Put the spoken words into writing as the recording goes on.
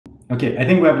Okay, I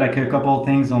think we have like a couple of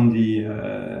things on the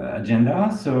agenda.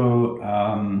 So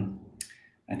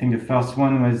I think the first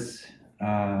one was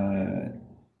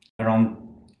around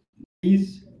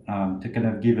fees, to kind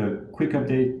of give a quick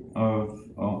update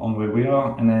on where we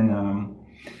are, and then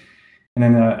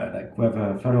like we have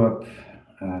a follow-up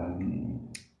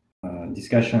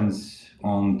discussions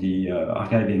on the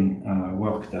archiving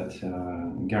work that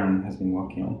Garen has been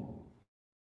working on.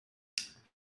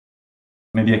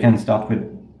 Maybe I can start with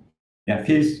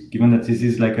fees, given that this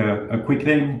is like a quick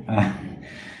thing.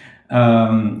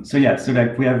 So yeah, so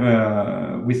like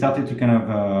we started to kind of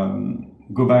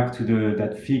go back to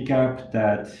that fee cap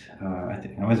that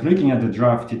I was looking at the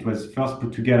draft. It was first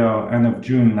put together end of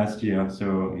June last year,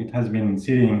 so it has been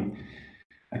sitting,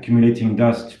 accumulating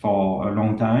dust for a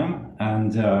long time,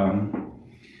 and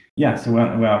yeah, so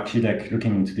we're actually like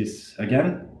looking into this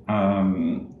again.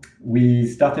 We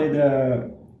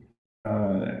started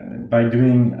by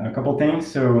doing a couple things.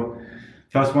 So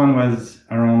first one was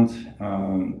around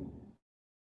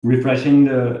refreshing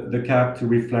the cap to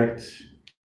reflect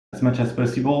as much as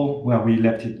possible where we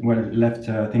left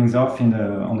things off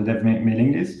on the dev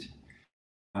mailing list.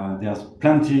 There's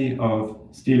plenty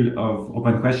still of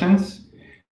open questions,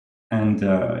 and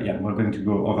yeah, we're going to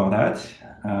go over that.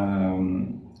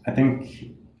 I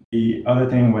think the other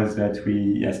thing was that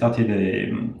we started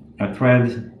a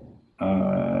thread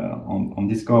on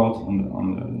Discord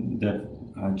on the dev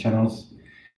channels.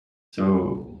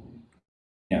 So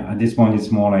yeah, at this point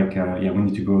it's more like yeah, we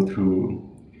need to go through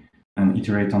and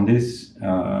iterate on this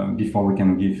before we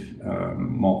can give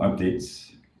more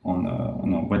updates on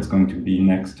what's going to be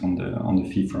next on the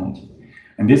fee front.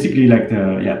 And basically, like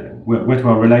what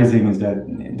we're realizing is that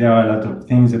there are a lot of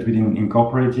things that we didn't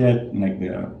incorporate yet, like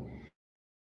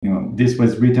this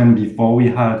was written before we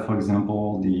had, for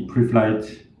example, the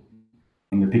pre-flight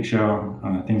in the picture,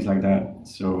 things like that.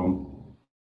 So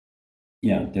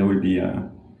yeah, there will be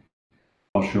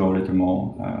for sure a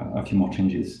few more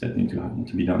changes that need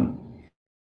to be done.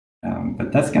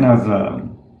 But that's kind of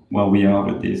where we are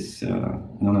with this. I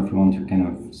don't know if we want to kind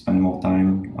of spend more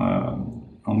time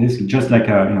on this. Just like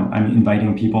I'm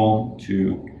inviting people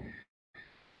to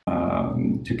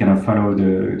kind of follow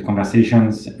the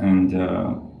conversations and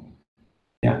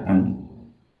yeah, and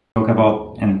talk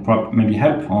about and maybe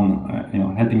help on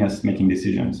helping us making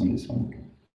decisions on this one.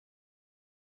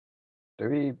 Do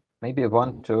we maybe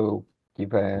want to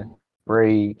give a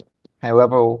very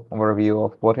high-level overview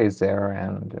of what is there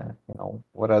and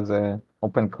what are the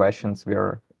open questions we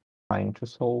are trying to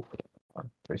solve? Or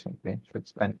recently should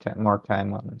spend more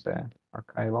time on the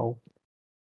archival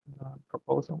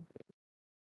proposal.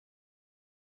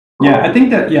 Yeah, I think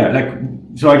that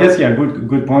so I guess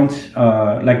good point.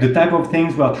 Like the type of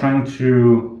things we're trying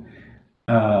to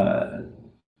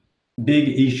big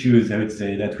issues, I would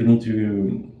say, that we need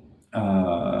to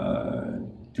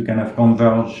kind of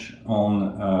converge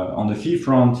on the fee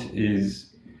front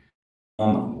is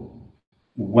on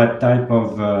what type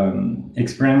of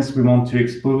experience we want to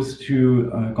expose to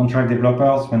contract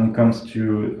developers when it comes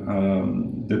to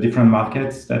the different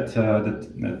markets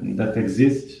that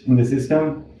exist in the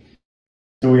system.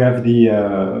 So we have the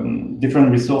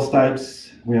different resource types.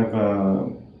 We have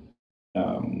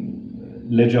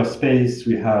ledger space.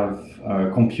 We have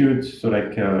compute. So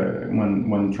like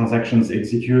when transactions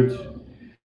execute,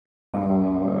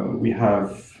 we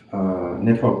have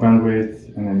network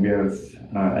bandwidth, and then we have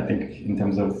I think in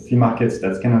terms of fee markets,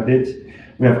 that's kind of it.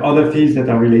 We have other fees that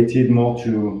are related more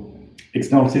to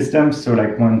external systems. So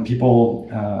like when people,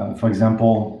 for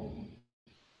example,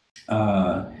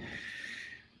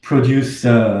 produce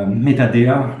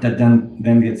metadata that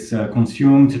then gets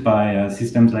consumed by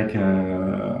systems like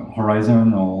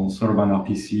Horizon or Soroban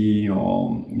RPC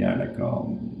or like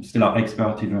Stellar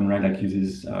Expert even, right? Like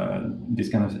uses this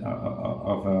kind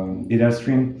of data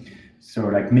stream. So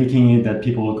like making it that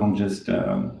people can just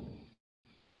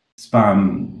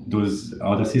spam those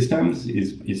other systems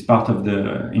is part of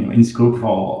the in scope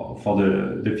for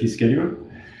the fee schedule.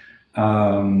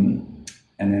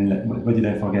 And then what did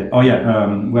I forget? Oh yeah,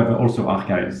 we have also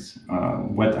archives.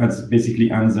 What basically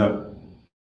ends up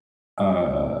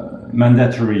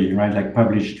mandatory, right? Like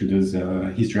published to those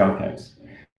history archives.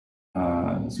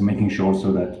 So making sure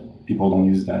also that people don't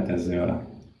use that as an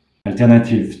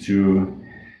alternative to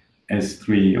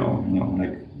S3 or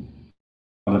like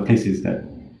other places that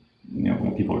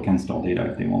where people can store data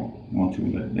if they want to.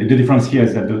 But the difference here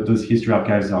is that those history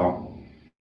archives are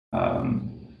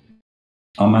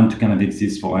meant to kind of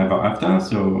exist forever after,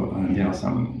 so there are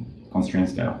some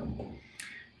constraints there.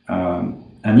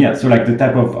 And yeah, so like the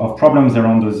type of problems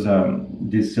around those,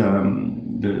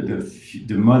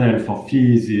 the model for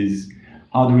fees is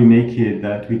how do we make it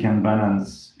that we can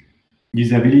balance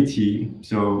usability?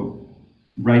 So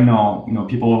right now,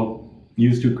 people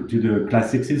used to the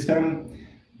classic system,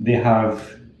 they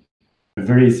have a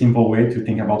very simple way to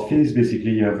think about fees.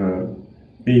 Basically, you have a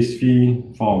base fee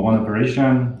for one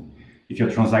operation. If your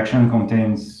transaction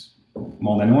contains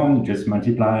more than one, you just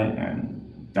multiply,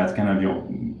 and that's kind of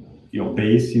your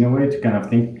base in a way to kind of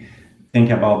think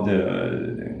about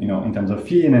the, in terms of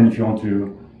fee. And then if you want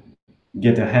to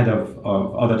get ahead of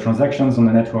other transactions on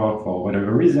the network for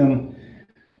whatever reason,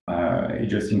 you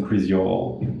just increase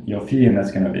your fee, and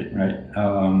that's kind of it, right?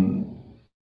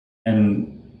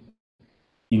 And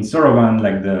in Soroban,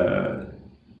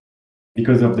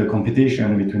 because of the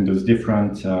competition between those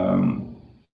different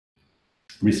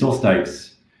resource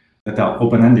types that are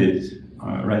open-ended,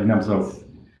 right, in terms of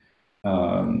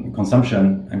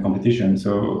consumption and competition.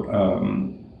 So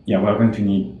yeah, we're going to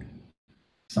need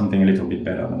something a little bit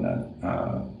better than that.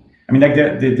 I mean, like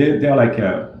they're like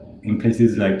in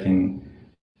places like in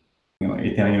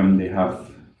Ethereum, they have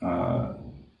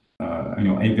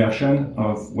a version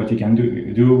of what you can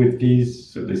do with fees.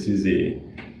 So this is a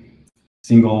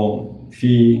single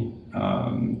fee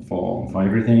for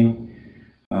everything.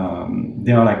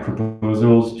 There are like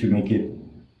proposals to make it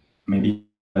maybe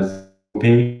as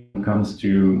pay when it comes to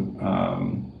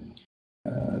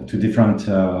different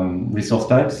resource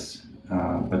types,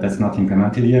 but that's not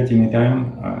implemented yet in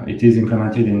Ethereum. It is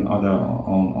implemented in other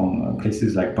on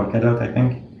places like Polkadot, I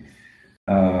think.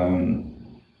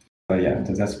 But yeah,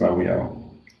 that's why we are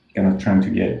kind of trying to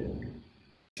get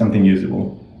something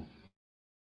usable.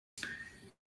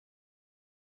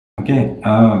 Okay,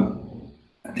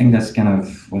 I think that's kind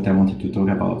of what I wanted to talk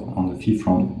about on the fee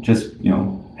front. Just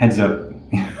heads up,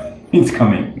 it's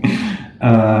coming.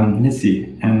 Let's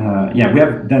see, and yeah, we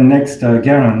have the next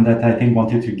Garen that I think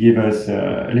wanted to give us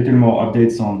a little more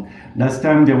updates on. Last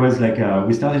time there was like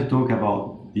we started to talk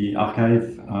about the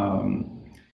archive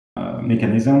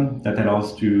mechanism that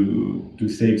allows to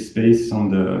save space on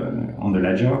the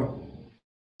ledger,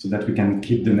 so that we can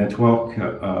keep the network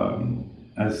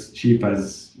as cheap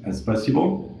as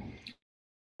possible.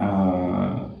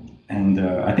 And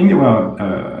I think there were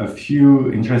a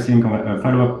few interesting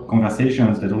follow-up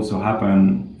conversations that also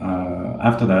happened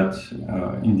after that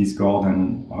in Discord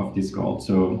and off Discord.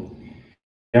 So,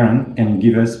 Aaron, can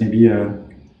you give us maybe a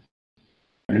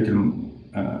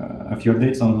few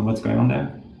updates on what's going on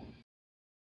there?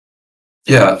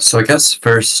 Yeah, so I guess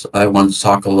first I want to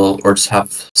talk a little, or just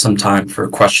have some time for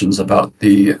questions about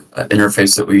the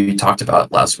interface that we talked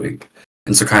about last week.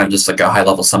 And so kind of just like a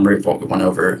high-level summary of what we went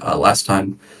over last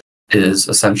time is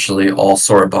essentially all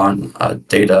Soroban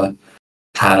data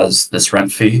has this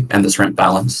rent fee and this rent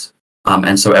balance.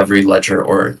 And so every ledger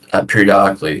or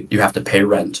periodically, you have to pay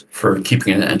rent for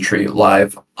keeping an entry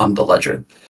live on the ledger.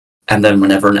 And then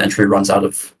whenever an entry runs out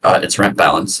of its rent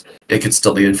balance, it gets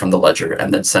deleted from the ledger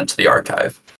and then sent to the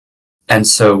archive. And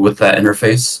so with that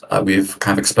interface, we've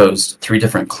kind of exposed 3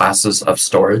 different classes of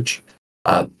storage.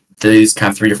 These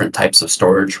kind of 3 different types of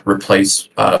storage replace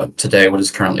today what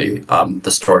is currently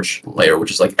the storage layer,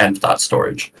 which is like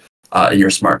env.storage in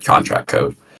your smart contract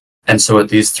code. And so what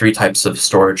these 3 types of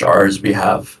storage are is we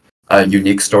have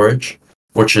unique storage,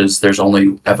 which is there's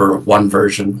only ever one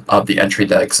version of the entry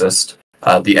that exists.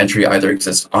 The entry either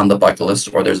exists on the bucket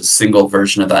list or there's a single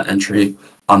version of that entry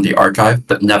on the archive,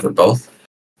 but never both.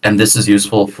 And this is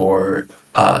useful for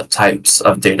types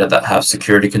of data that have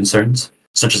security concerns,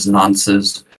 such as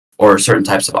nonces or certain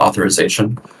types of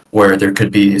authorization, where there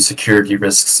could be security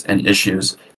risks and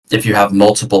issues if you have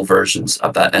multiple versions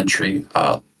of that entry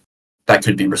that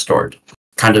could be restored.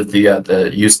 Kind of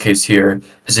the use case here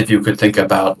is if you could think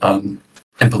about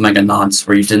implementing a nonce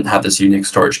where you didn't have this unique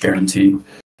storage guarantee,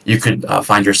 you could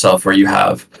find yourself where you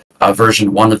have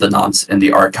version 1 of the nonce in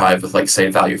the archive with, like,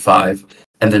 say, value 5,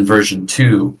 and then version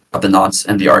 2 of the nonce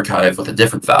in the archive with a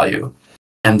different value.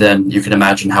 And then you can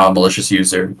imagine how a malicious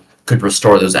user could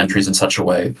restore those entries in such a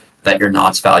way that your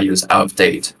nonce value is out of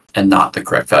date and not the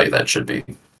correct value that it should be.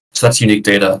 So that's unique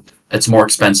data. It's more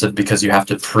expensive because you have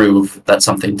to prove that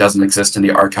something doesn't exist in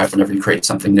the archive whenever you create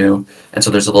something new. And so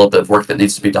there's a little bit of work that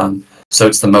needs to be done. So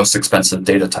it's the most expensive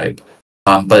data type.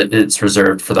 But it's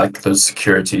reserved for those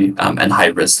security and high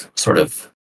risk sort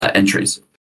of entries.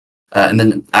 And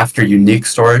then after unique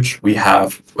storage, we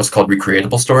have what's called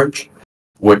recreatable storage,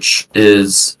 which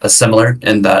is similar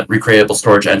in that recreatable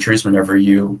storage entries, whenever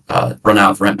you run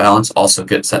out of rent balance, also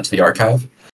get sent to the archive.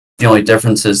 The only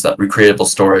difference is that recreatable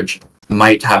storage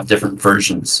might have different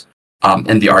versions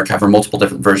in the archive, or multiple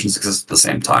different versions exist at the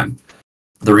same time.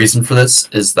 The reason for this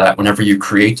is that whenever you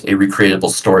create a recreatable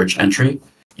storage entry,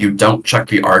 you don't check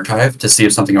the archive to see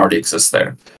if something already exists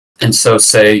there. And so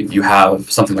say you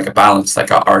have something like a balance that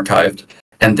got archived,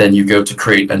 and then you go to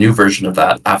create a new version of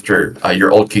that after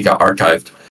your old key got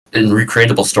archived. In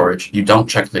recreatable storage, you don't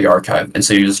check the archive, and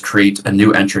so you just create a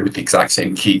new entry with the exact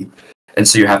same key. And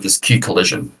so you have this key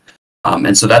collision.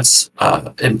 And so that's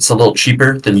it's a little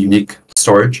cheaper than unique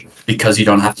storage because you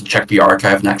don't have to check the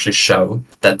archive and actually show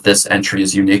that this entry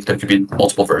is unique. There could be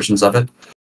multiple versions of it.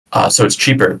 So it's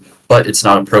cheaper, but it's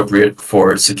not appropriate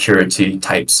for security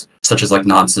types such as like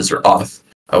nonces or auth,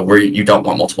 where you don't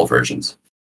want multiple versions.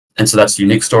 And so that's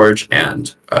unique storage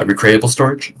and recreatable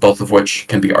storage, both of which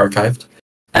can be archived.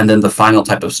 And then the final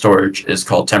type of storage is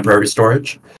called temporary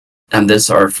storage. And this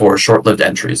are for short-lived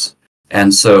entries.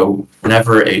 And so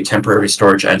whenever a temporary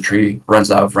storage entry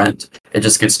runs out of rent, it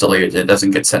just gets deleted. It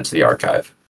doesn't get sent to the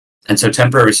archive. And so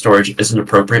temporary storage isn't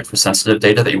appropriate for sensitive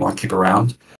data that you want to keep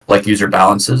around, like user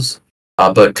balances,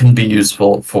 but can be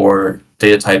useful for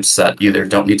data types that either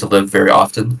don't need to live very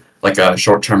often, like a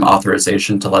short-term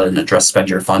authorization to let an address spend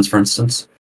your funds, for instance,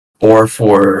 or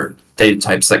for data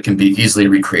types that can be easily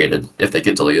recreated if they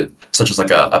get deleted, such as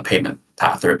like a payment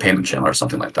path or a payment channel or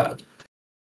something like that.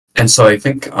 And so I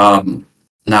think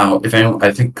now, if anyone,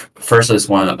 I think first I just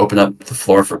want to open up the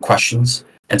floor for questions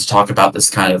and to talk about this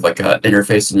kind of like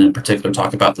interface, and in particular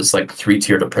talk about this like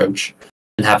three-tiered approach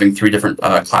and having three different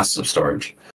classes of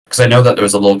storage. Because I know that there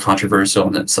was a little controversial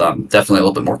and it's definitely a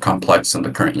little bit more complex than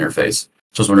the current interface.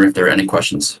 So I was wondering if there are any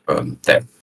questions there.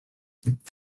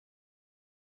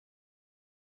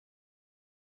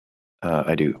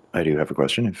 I do have a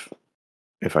question,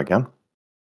 if I can.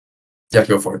 Yeah,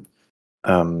 go for it.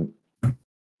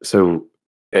 So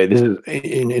this is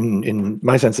in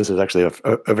my sense, this is actually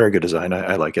a very good design.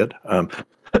 I like it.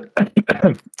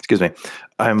 Excuse me.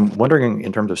 I'm wondering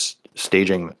in terms of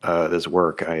staging this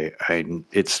work.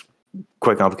 It's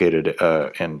quite complicated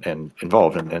and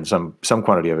involved, and some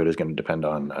quantity of it is going to depend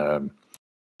on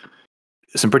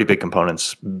some pretty big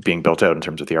components being built out in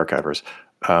terms of the archivers,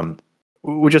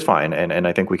 which is fine. And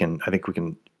I think we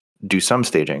can do some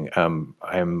staging.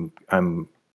 I'm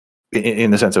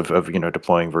in the sense of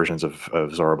deploying versions of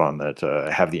Soroban that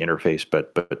have the interface,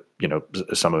 but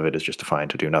some of it is just defined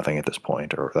to do nothing at this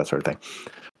point, or that sort of thing.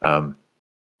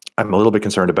 I'm a little bit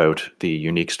concerned about the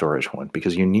unique storage one,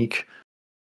 because unique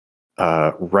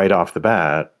right off the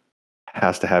bat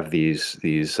has to have these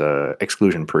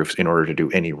exclusion proofs in order to do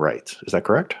any writes. Is that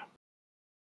correct?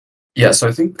 Yeah, so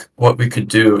I think what we could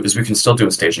do is we can still do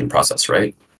a staging process,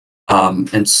 right?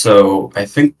 And so I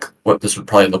think what this would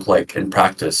probably look like in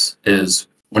practice is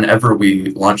whenever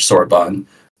we launch Soroban,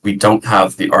 we don't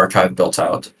have the archive built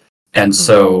out. And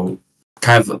so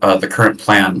kind of the current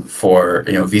plan for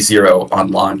V0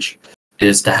 on launch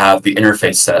is to have the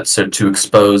interface set, so to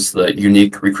expose the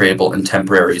unique, recreatable, and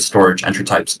temporary storage entry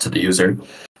types to the user,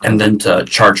 and then to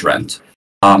charge rent.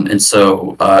 And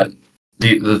so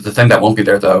the thing that won't be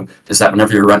there, though, is that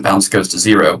whenever your rent balance goes to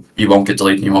 0, you won't get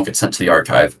deleted and you won't get sent to the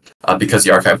archive because the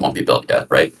archive won't be built yet,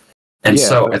 right? And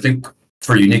I think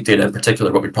for unique data in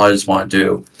particular, what we probably just want to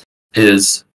do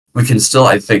is we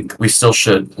still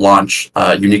should launch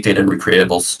unique data and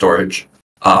recreatable storage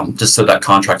just so that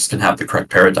contracts can have the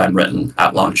correct paradigm written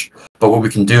at launch. But what we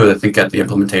can do, I think, at the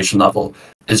implementation level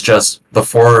is just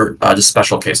before, just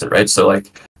special case it, right? So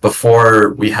like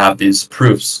before we have these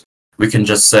proofs, we can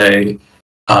just say,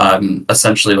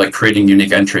 essentially like creating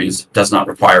unique entries does not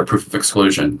require proof of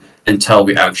exclusion until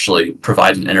we actually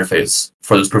provide an interface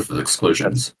for those proof of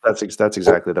exclusions. That's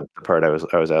exactly the part I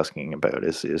was asking about.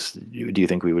 Is do you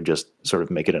think we would just sort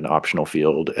of make it an optional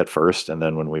field at first, and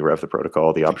then when we rev the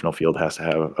protocol, the optional field has to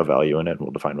have a value in it, and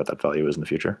we'll define what that value is in the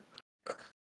future?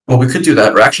 Well, we could do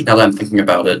that. Or actually, now that I'm thinking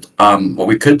about it, what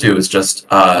we could do is just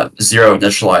 0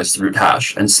 initialize the root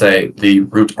hash and say the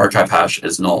root archive hash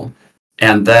is null.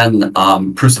 And then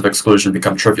proofs of exclusion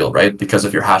become trivial, right? Because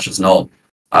if your hash is null,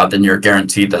 then you're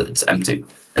guaranteed that it's empty.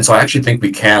 And so I actually think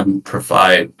we can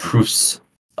provide proofs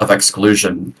of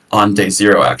exclusion on day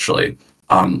 0, actually,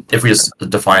 if we just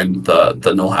define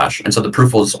the null hash. And so the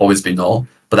proof will always be null,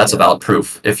 but that's a valid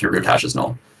proof if your root hash is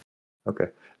null. Okay.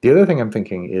 The other thing I'm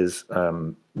thinking is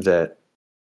that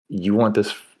you want to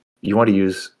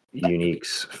use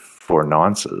uniques for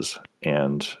nonces,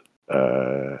 and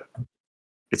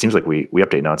it seems like we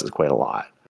update nonces quite a lot,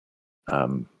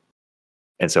 and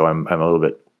so I'm a little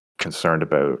bit concerned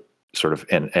about sort of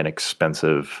an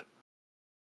expensive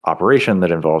operation that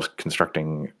involves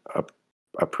constructing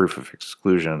a proof of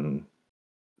exclusion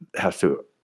has to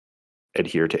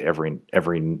adhere to every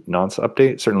nonce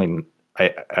update. Certainly,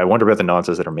 I wonder about the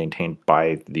nonces that are maintained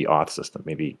by the auth system.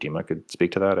 Maybe Dima could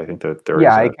speak to that. I think that there is.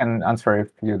 Yeah, I can answer if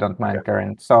you don't mind, Okay.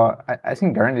 Garen. So I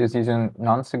think Garen is using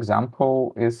nonce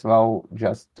example is, well,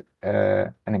 just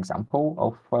an example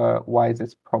of why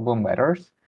this problem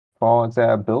matters. For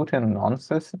the built-in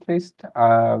nonces, at least,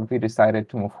 we decided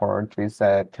to move forward with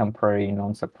a temporary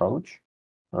nonce approach,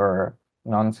 where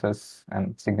nonces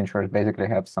and signatures basically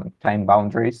have some time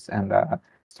boundaries and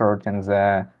stored in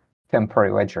the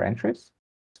temporary ledger entries.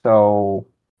 So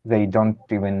they don't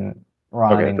even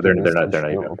run Okay, into so this they're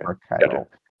not issue even, of okay. archival.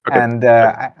 Okay. And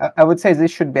I would say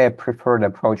this should be a preferred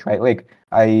approach, right? Like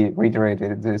I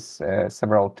reiterated this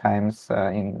several times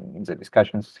in the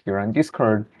discussions here on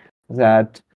Discord,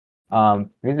 that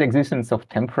with the existence of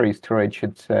temporary storage,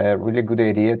 it's a really good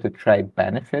idea to try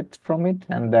benefit from it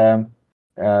and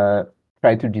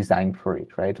try to design for it,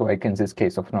 right? Like in this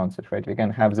case of nonces, right? We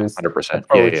can have this 100%.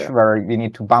 approach where you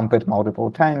need to bump it multiple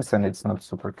times and it's not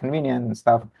super convenient and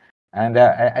stuff. And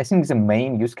I think the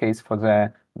main use case for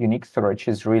the unique storage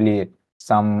is really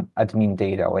some admin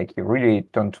data. Like you really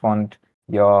don't want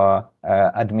your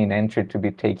admin entry to be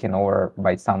taken over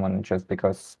by someone just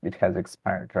because it has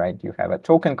expired, right? You have a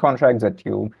token contract that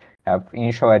you have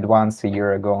initial advance a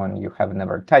year ago and you have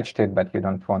never touched it, but you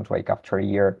don't want, like, after a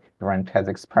year, the rent has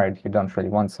expired. You don't really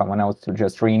want someone else to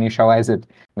just reinitialize it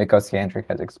because the entry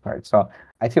has expired. So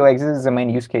I feel like this is the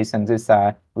main use case, and these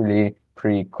are really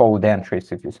pretty cold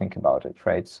entries if you think about it,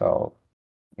 right? So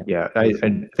yeah, I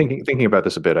thinking about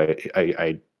this a bit,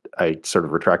 I sort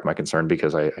of retract my concern,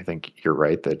 because I think you're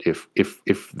right that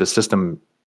if the system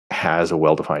has a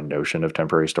well-defined notion of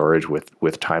temporary storage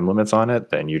with time limits on it,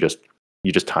 then you just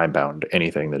time bound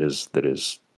anything that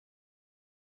is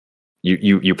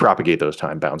you propagate those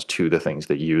time bounds to the things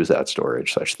that use that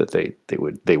storage, such that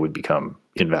they would become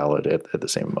invalid at the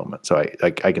same moment. So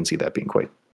I can see that being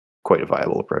quite a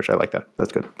viable approach. I like that.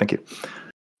 That's good. Thank you.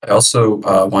 I also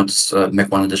want to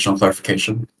make one additional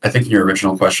clarification. I think in your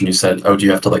original question you said, oh, do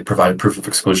you have to like provide proof of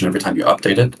exclusion every time you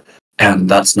update it? And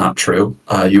that's not true.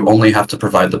 You only have to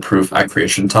provide the proof at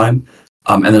creation time.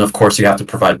 And then of course you have to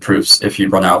provide proofs if you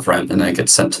run out of rent and then it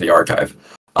gets sent to the archive.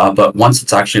 But once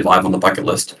it's actually live on the bucket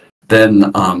list,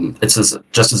 then it's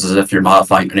just as if you're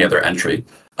modifying any other entry.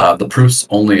 The proofs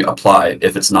only apply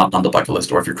if it's not on the bucket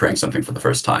list or if you're creating something for the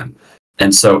first time.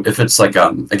 And so if it's like,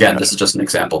 again, this is just an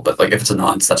example, but like if it's a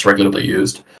nonce that's regularly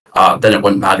used, then it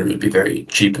wouldn't matter. It would be very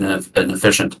cheap and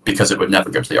efficient because it would never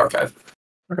go to the archive.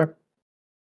 Okay.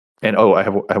 And I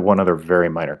have one other very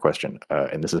minor question,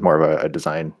 and this is more of a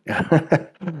design,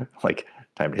 like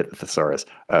time to hit the thesaurus.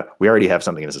 We already have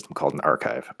something in the system called an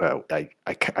archive.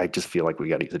 I just feel like we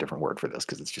got to use a different word for this,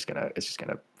 because it's just gonna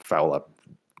foul up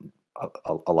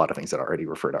a lot of things that already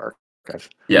refer to archives.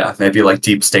 Yeah, maybe like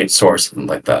deep state source, something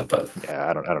like that. But yeah,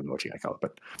 I don't know what you gotta call it,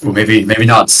 but well, maybe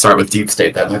not start with deep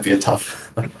state. That might be a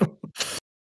tough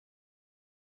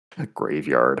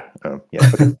graveyard.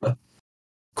 Yeah. Okay.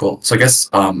 Cool. So I guess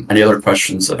any other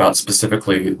questions about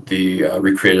specifically the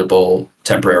recreatable,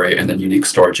 temporary, and then unique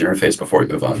storage interface before we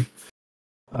move on?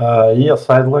 Yes,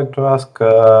 I'd like to ask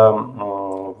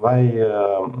why,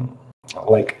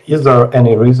 is there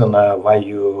any reason why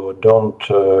you don't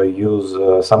use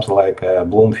something like a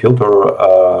Bloom filter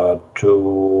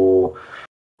to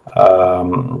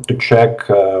check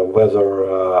whether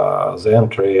the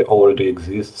entry already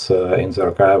exists in the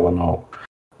archive or no?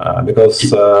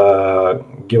 Because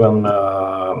given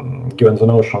the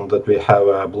notion that we have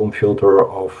a Bloom filter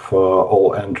of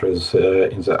all entries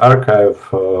in the archive,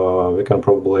 we can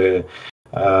probably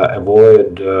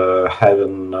avoid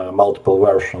having multiple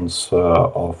versions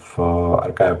of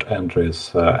archived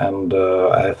entries. And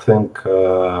I think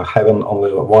having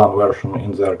only one version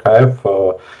in the archive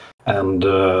and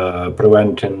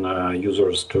preventing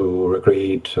users to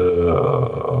recreate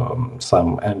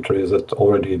some entries that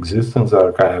already exist in the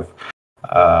archive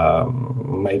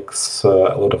makes a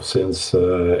lot of things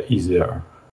easier.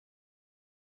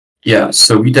 Yeah,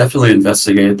 so we definitely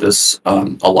investigated this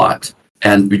a lot,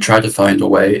 and we tried to find a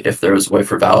way, if there was a way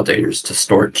for validators to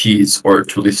store keys or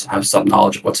to at least have some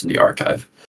knowledge of what's in the archive.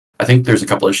 I think there's a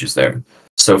couple issues there.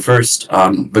 So first,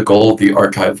 the goal of the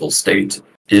archival state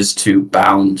is to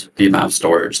bound the amount of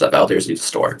storage that validators need to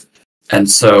store. And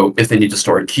so if they need to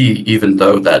store a key, even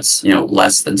though that's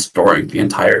less than storing the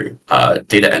entire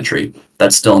data entry,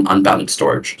 that's still an unbounded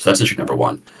storage. So that's issue number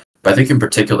one. But I think in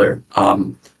particular,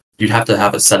 you'd have to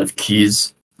have a set of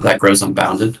keys that grows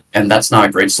unbounded. And that's not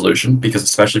a great solution, because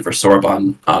especially for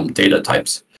Soroban data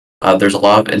types, there's a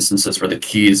lot of instances where the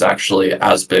key is actually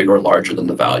as big or larger than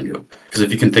the value. Because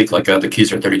if you can think like the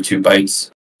keys are 32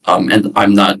 bytes, and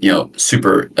I'm not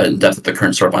super in depth with the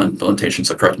current Soroban implementation,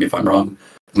 so correct me if I'm wrong.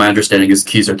 my understanding is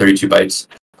keys are 32 bytes,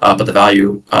 but the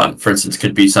value, for instance,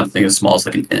 could be something as small as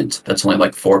like an int that's only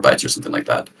like 4 bytes or something like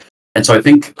that. And so I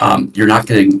think you're not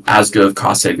getting as good of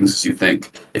cost savings as you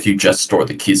think if you just store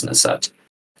the keys in a set.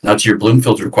 Now, to your Bloom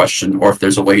filter question, or if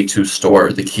there's a way to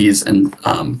store the keys in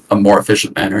a more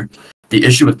efficient manner, the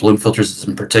issue with Bloom filters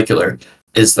in particular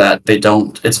is that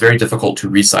it's very difficult to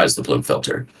resize the Bloom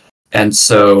filter. And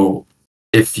so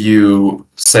if you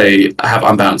say, I have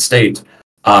unbound state,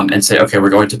 and say, okay, we're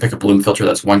going to pick a Bloom filter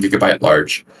that's 1 gigabyte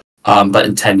large, but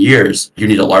in 10 years, you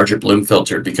need a larger Bloom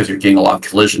filter because you're getting a lot of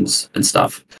collisions and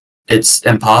stuff. It's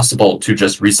impossible to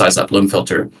just resize that Bloom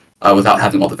filter without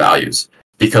having all the values.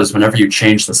 Because whenever you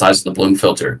change the size of the Bloom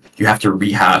filter, you have to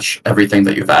rehash everything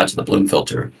that you've added to the Bloom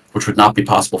filter, which would not be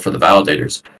possible for the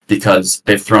validators because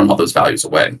they've thrown all those values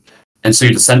away. And so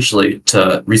you'd essentially,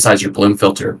 to resize your Bloom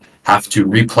filter, have to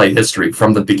replay history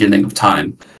from the beginning of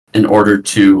time in order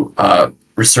to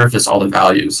resurface all the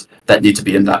values that need to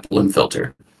be in that Bloom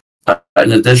filter.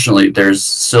 And additionally, there's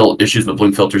still issues with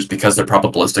Bloom filters because they're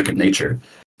probabilistic in nature.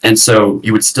 And so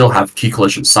you would still have key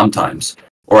collisions sometimes,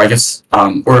 or I guess,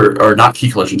 or not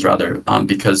key collisions rather,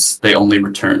 because they only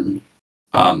return,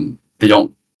 they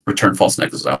don't return false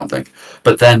negatives, I don't think.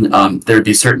 But then there'd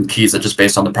be certain keys that just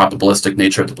based on the probabilistic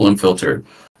nature of the Bloom filter,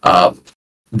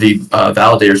 the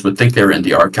validators would think they were in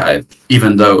the archive,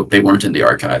 even though they weren't in the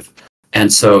archive.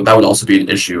 And so that would also be an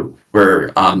issue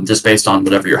where just based on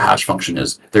whatever your hash function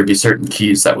is, there'd be certain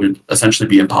keys that would essentially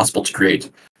be impossible to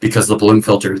create because the Bloom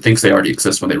filter thinks they already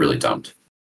exist when they really don't.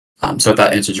 So if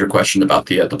that answers your question about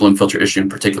the Bloom filter issue in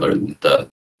particular and the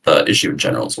issue in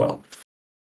general as well.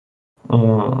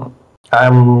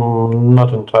 I'm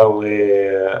not entirely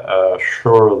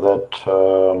sure that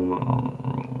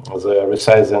the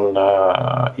resizing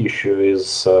issue is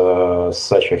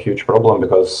such a huge problem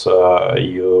because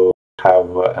you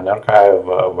have an archive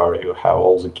where you have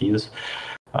all the keys.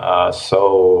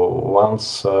 So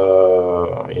once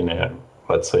in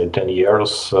let's say 10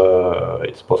 years,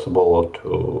 it's possible to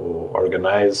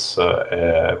organize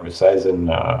resizing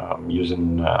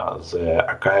using the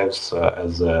archives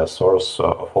as a source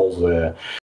of all the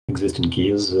existing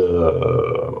keys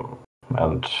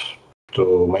and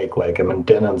to make like a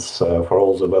maintenance for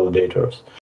all the validators.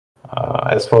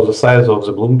 As for the size of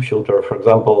the Bloom filter, for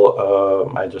example,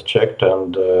 I just checked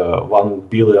and 1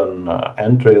 billion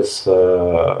entries with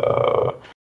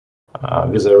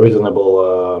a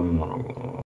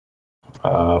reasonable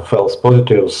false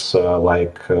positives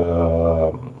like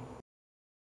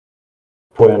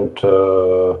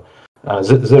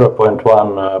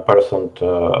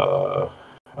 0.1%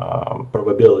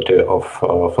 probability of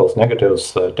false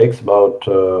negatives takes about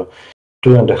 2.5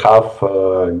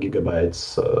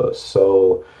 gigabytes.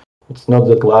 So it's not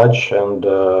that large, and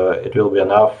it will be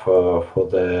enough for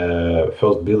the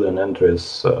first billion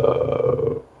entries.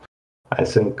 I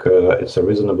think it's a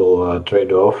reasonable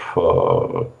trade-off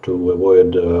to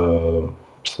avoid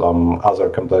some other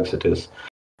complexities.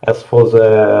 As for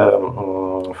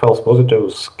the false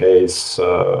positives case,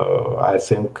 I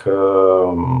think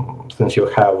since you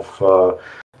have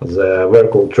the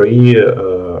vertical tree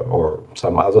or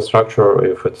some other structure,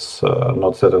 if it's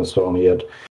not set in stone yet,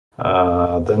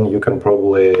 then you can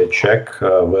probably check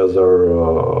whether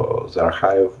the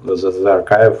archive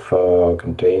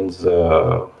contains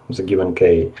the given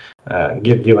key.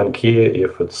 Given key,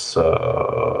 if it's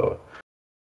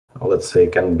let's say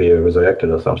can be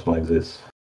resurrected or something like this.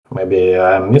 Maybe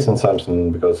I'm missing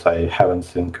something because I haven't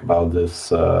think about this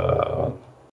for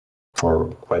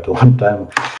quite a long time.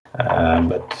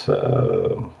 But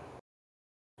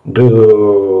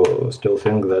do still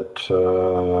think that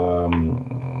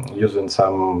using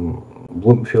some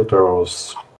Bloom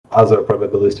filters, other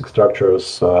probabilistic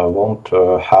structures won't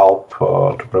help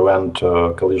to prevent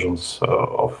collisions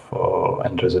of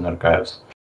entries in archives.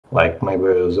 Like maybe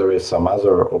there is some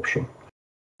other option.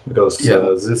 Because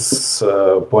this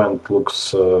point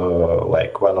looks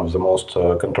like one of the most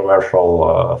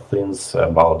controversial things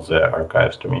about the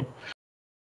archives to me.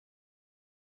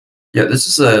 Yeah, this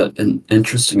is an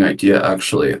interesting idea,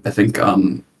 actually. I think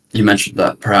you mentioned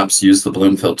that perhaps use the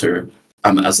Bloom filter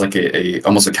as like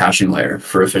almost a caching layer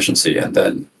for efficiency, and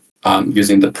then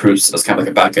using the proofs as kind of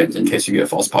like a backend in case you get a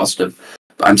false positive.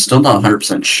 But I'm still not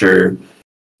 100% sure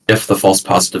if the false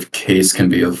positive case can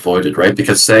be avoided, right?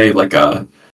 Because say like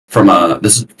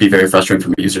this would be very frustrating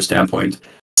from a user standpoint.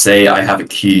 Say I have a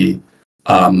key,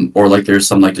 or like there's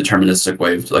some like deterministic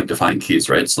way of like defining keys,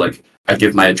 right? So like I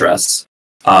give my address,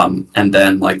 and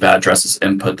then like that address is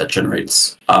input that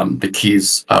generates the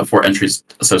keys for entries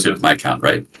associated with my account,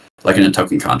 right? Like in a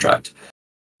token contract.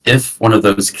 If one of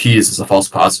those keys is a false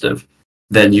positive,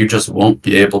 then you just won't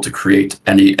be able to create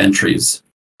any entries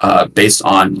based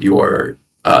on the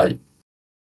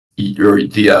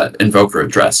invoker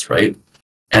address, right?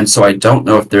 And so I don't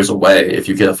know if there's a way, if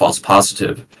you get a false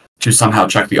positive, to somehow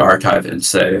check the archive and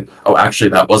say, oh, actually,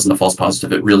 that wasn't a false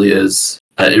positive. It really is.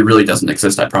 It really doesn't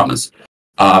exist, I promise.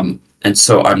 And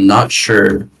so I'm not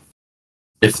sure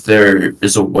if there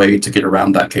is a way to get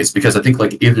around that case, because I think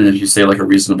like even if you say like a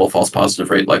reasonable false positive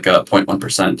rate, like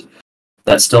 0.1%,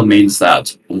 that still means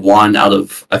that 1 out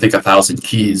of, I think, 1,000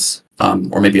 keys,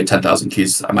 or maybe 10,000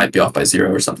 keys, I might be off by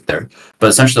 0 or something there, but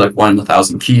essentially like 1 in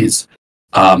 1,000 keys,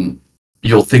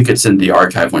 you'll think it's in the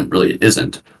archive when it really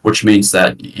isn't, which means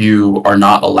that you are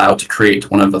not allowed to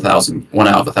create 1 out of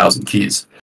 1,000 keys,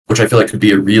 which I feel like could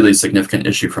be a really significant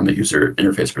issue from a user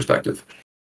interface perspective.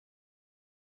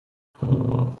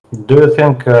 Do you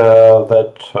think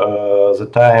that the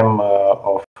time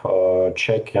of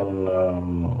checking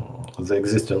the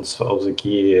existence of the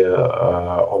key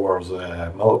over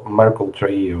the Merkle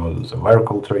tree or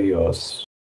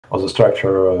the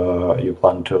structure you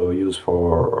plan to use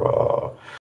for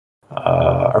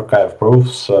archive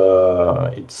proofs,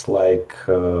 it's like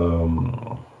a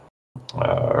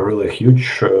really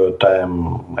huge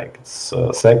time, like it's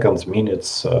seconds,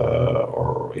 minutes,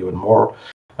 or even more?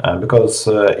 Because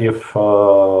if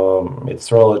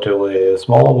it's relatively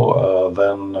small,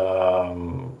 then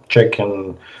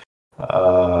checking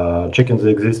the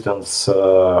existence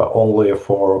only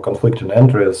for conflicting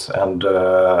entries, and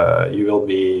you will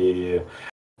be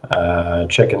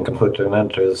checking conflicting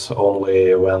entries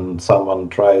only when someone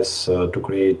tries to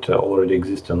create already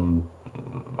existing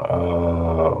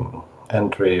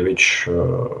entry, which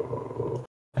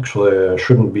actually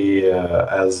shouldn't be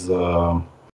as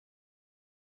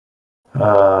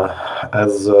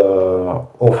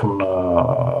often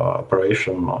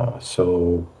operation.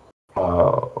 So,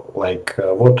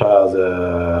 what are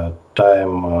the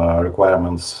time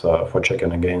requirements for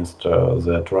checking against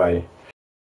the try?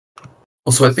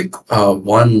 Also, I think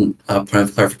one point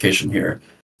of clarification here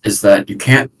is that you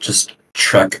can't just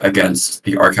check against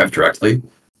the archive directly,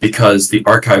 because the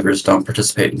archivers don't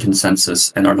participate in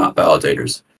consensus and are not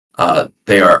validators.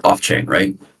 They are off-chain,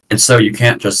 right? And so you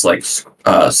can't just like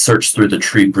search through the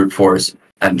tree brute force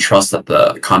and trust that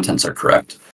the contents are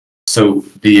correct. So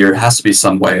there has to be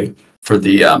some way for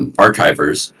the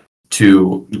archivers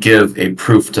to give a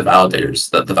proof to validators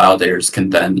that the validators can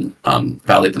then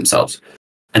validate themselves.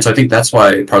 And so I think that's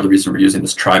why part of the reason we're using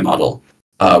this try model,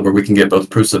 where we can get both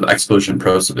proofs of exclusion and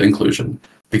proofs of inclusion.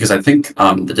 Because I think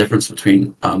the difference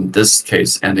between this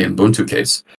case and the Ubuntu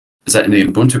case is that in the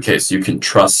Ubuntu case, you can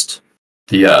trust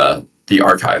the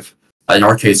archive. In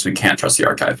our case, we can't trust the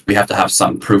archive. We have to have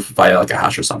some proof via like a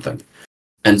hash or something.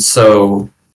 And so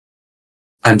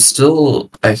I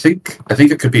think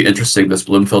it could be interesting, this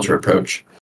Bloom filter approach,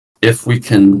 if we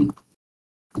can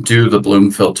do the Bloom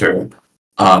filter,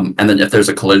 and then if there's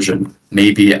a collision,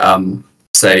 maybe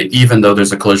say, even though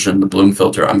there's a collision in the Bloom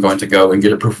filter, I'm going to go and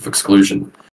get a proof of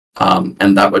exclusion.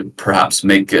 And that would perhaps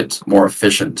make it more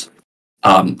efficient.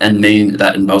 And mean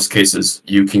that in most cases,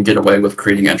 you can get away with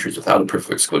creating entries without a proof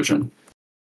of exclusion.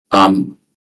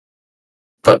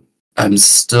 But I'm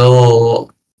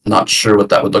still not sure what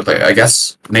that would look like. I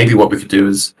guess maybe what we could do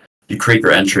is you create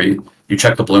your entry, you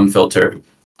check the Bloom filter,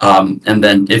 and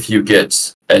then if you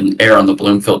get an error on the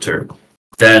Bloom filter,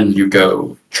 then you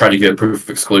go try to get a proof of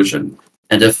exclusion.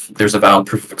 And if there's a valid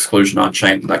proof of exclusion on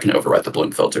chain, that can overwrite the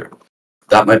Bloom filter.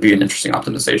 That might be an interesting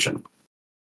optimization.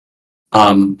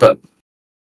 But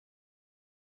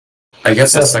I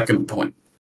guess the second point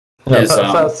is...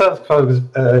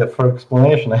 for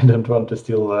explanation, I don't want to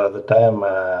steal the time.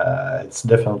 It's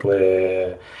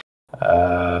definitely...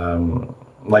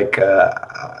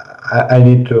 I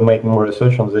need to make more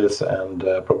research on this, and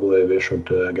probably we should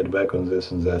get back on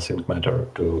this in the async matter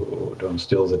to don't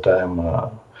steal the time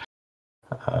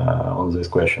on this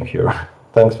question here.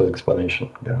 Thanks for the explanation,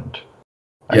 Garant.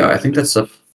 Yeah, I think that's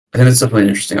definitely an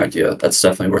interesting idea. That's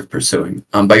definitely worth pursuing.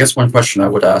 But I guess one question I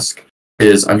would ask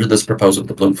is, under this proposal,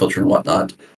 the Bloom filter and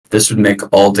whatnot, this would make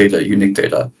all data unique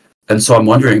data. And so I'm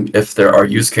wondering if there are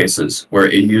use cases where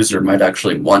a user might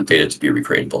actually want data to be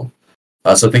recreatable.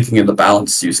 So thinking in the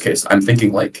balance use case, I'm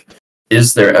thinking like,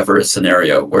 is there ever a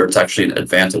scenario where it's actually an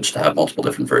advantage to have multiple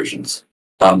different versions,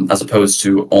 as opposed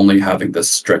to only having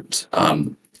this strict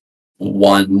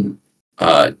one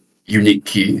unique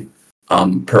key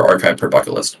per archive, per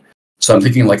bucket list? So I'm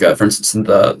thinking like, for instance, in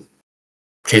the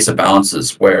case of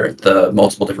balances where the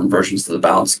multiple different versions of the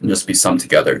balance can just be summed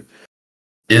together,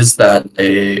 is that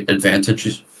a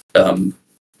advantage? And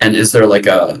is there like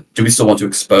do we still want to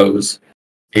expose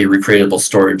a recreatable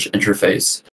storage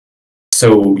interface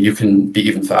so you can be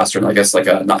even faster, and I guess like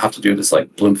not have to do this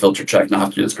like Bloom filter check, not have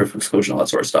to do this proof of exclusion, all that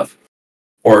sort of stuff?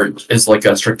 Or is like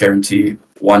a strict guarantee,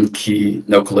 one key,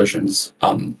 no collisions,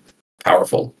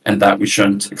 powerful, and that we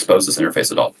shouldn't expose this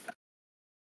interface at all?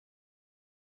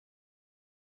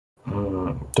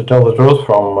 To tell the truth,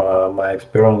 from my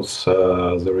experience,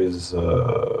 there is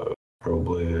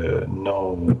probably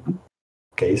no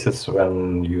cases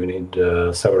when you need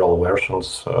several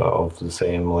versions of the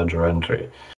same ledger entry.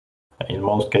 In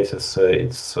most cases,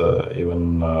 it's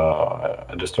even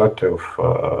a destructive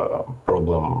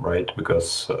problem, right?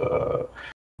 Because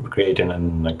creating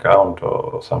an account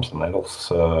or something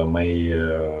else may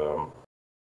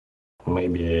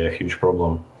be a huge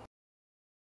problem.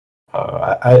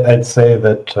 I'd say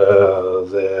that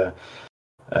the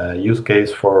use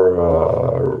case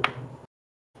for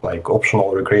like optional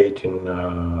recreating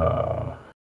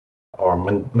or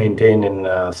maintaining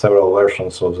several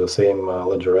versions of the same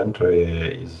ledger entry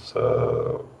is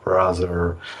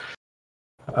rather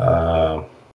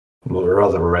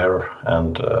rare,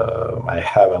 and I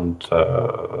haven't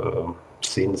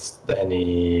seen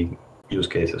any use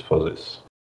cases for this.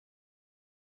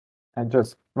 I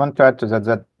just want to add to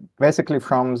that basically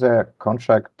from the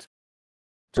contract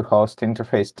to host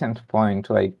interface standpoint,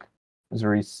 like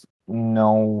there is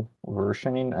no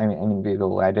versioning. I mean, we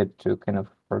will add it to kind of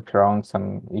work around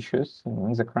some issues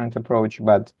in the current approach,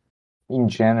 but in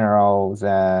general,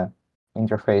 the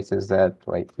interface is that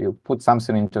like you put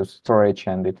something into storage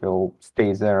and it will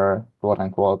stay there, quote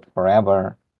unquote,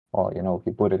 forever. Or if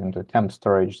you put it into temp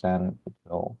storage, then it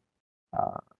will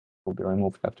be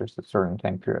removed after a certain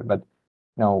time period. But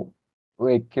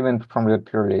like even from the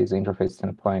purely the interface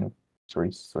standpoint, there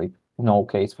is like no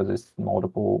case for this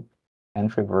multiple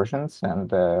entry versions,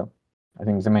 and I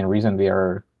think the main reason we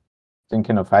are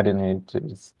thinking of adding it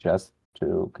is just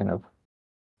to kind of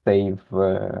save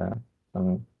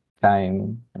some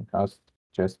time and cost,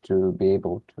 just to be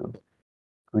able to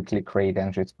quickly create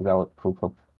entries without proofs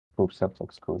of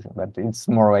exclusion. But it's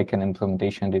more like an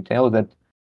implementation detail that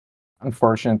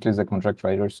unfortunately the contract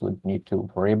writers would need to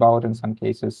worry about in some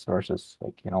cases, versus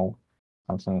like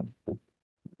something that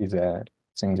is a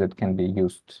thing that can be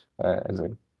used as a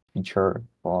feature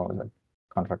for the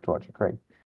contract logic, right?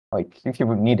 Like if you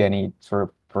would need any sort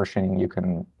of versioning, you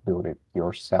can build it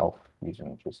yourself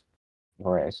using just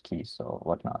various keys or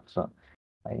whatnot. So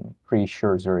I'm pretty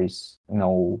sure there is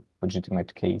no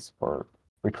legitimate case for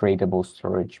recreatable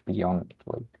storage beyond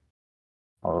like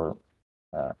our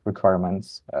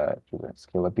requirements to the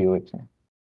scalability.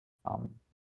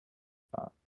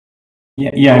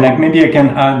 Yeah, like maybe I can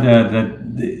add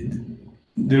that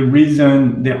the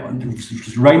reason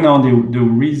right now the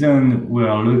reason we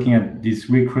are looking at this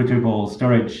recruitable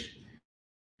storage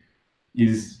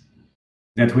is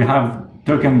that we have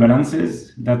token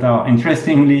balances that are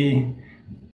interestingly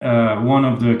one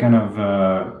of the kind of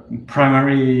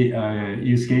primary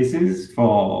use cases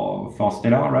for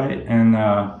Stellar, right? And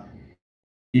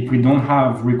if we don't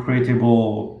have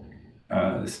recreatable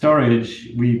storage,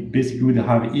 we basically would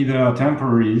have either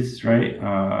temporaries, right,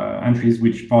 entries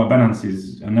which for balance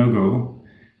is a no-go,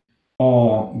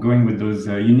 or going with those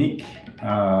unique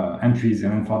entries,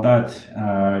 and for that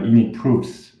you need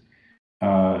proofs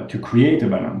to create a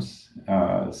balance.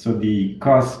 So the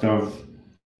cost of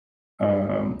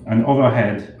an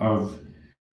overhead of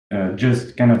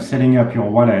just kind of setting up your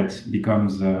wallet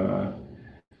becomes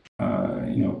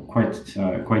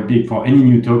quite big for any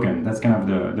new token. That's kind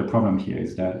of the problem here,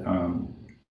 is that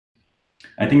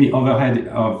I think the overhead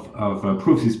of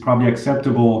proofs is probably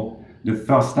acceptable the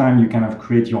first time you kind of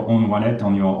create your own wallet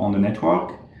on the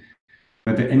network.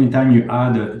 But anytime you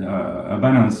add a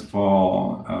balance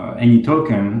for any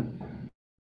token,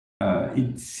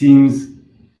 it seems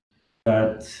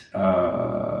that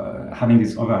having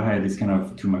this overhead is kind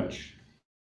of too much.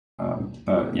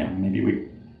 But yeah, maybe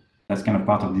that's kind of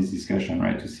part of this discussion,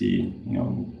 right? To see,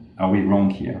 are we wrong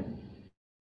here?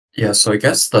 Yeah, so I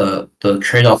guess the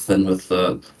trade-off then with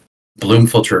the Bloom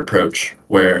filter approach,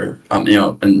 where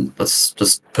and let's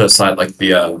just put aside like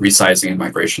the resizing and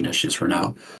migration issues for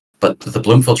now. But the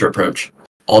Bloom filter approach,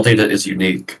 all data is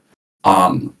unique,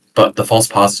 but the false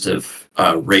positive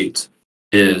rate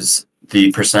is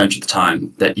the percentage of the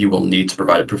time that you will need to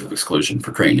provide a proof of exclusion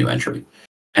for creating a new entry.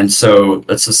 And so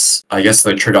that's just, I guess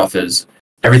the trade-off is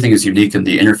everything is unique and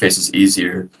the interface is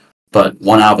easier, but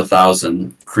 1 out of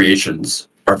 1,000 creations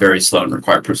are very slow and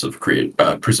require proofs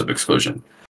of exclusion.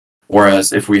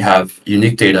 Whereas if we have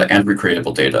unique data and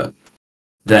recreatable data,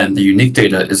 then the unique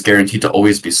data is guaranteed to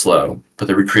always be slow, but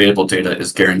the recreatable data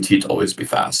is guaranteed to always be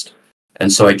fast.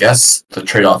 And so I guess the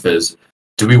trade-off is,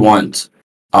 do we want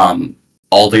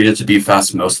all data to be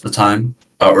fast most of the time,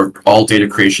 or all data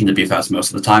creation to be fast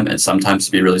most of the time, and sometimes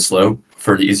to be really slow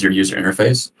for an easier user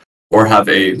interface, or have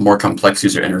a more complex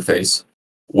user interface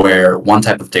where one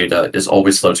type of data is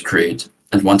always slow to create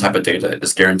and one type of data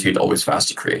is guaranteed always fast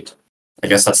to create. I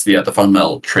guess that's the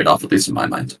fundamental trade-off, at least in my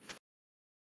mind.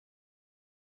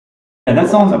 Yeah, that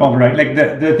sounds about right. Like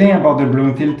the thing about the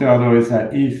Bloom filter though is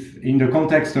that if in the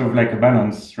context of like a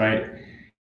balance, right,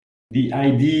 the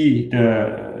ID,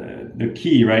 the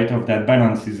key, right, of that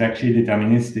balance is actually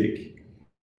deterministic.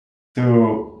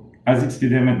 So as it's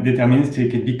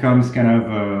deterministic, it becomes kind of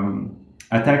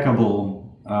attackable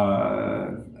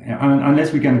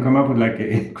unless we can come up with like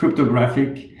a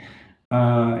cryptographic,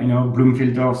 Bloom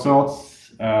filter of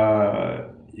sorts.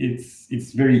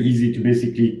 It's very easy to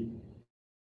basically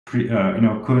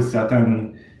cause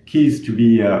certain keys to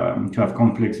be to have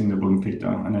conflicts in the Bloom filter,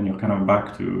 and then you're kind of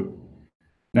back to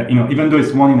that. Even though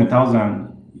it's 1 in 1,000,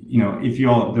 if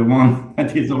you're the one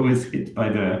that is always hit by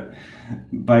the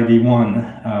one,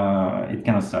 it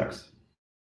kind of sucks.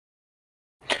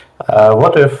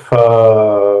 What if we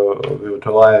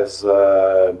utilize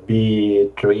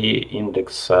B3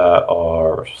 index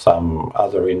or some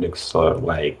other index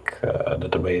like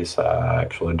database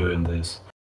actually doing this?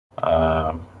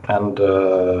 And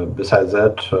besides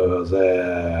that,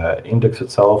 the index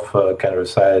itself can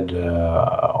reside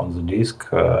on the disk,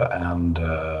 and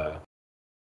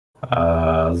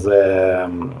the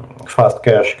fast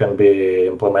cache can be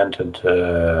implemented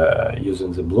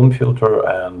using the Bloom filter,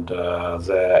 and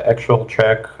the actual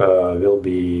check will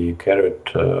be carried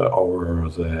over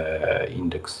the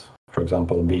index, for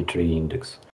example, B3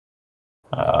 index.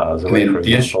 The way, for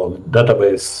example,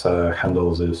 database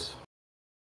handles this.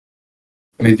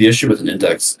 I mean, the issue with an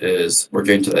index is we're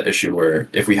getting to that issue where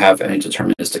if we have any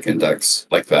deterministic index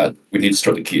like that, we need to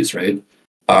store the keys, right?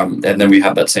 And then we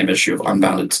have that same issue of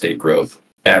unbounded state growth,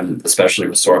 and especially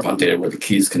with Soroban data where the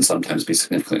keys can sometimes be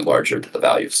significantly larger to the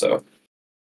value. So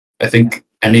I think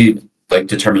any like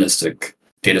deterministic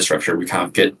data structure, we kind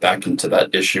of get back into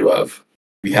that issue of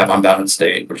we have unbounded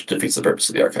state, which defeats the purpose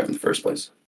of the archive in the first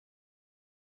place.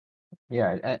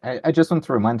 Yeah, I just want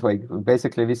to remind, like,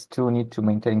 basically these two need to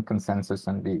maintain consensus,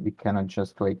 and we cannot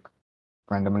just like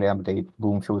randomly update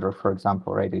Bloom filter, for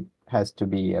example, right? It has to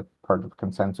be a part of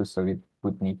consensus, so it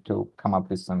would need to come up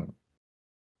with some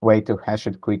way to hash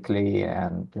it quickly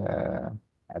and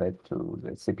add it to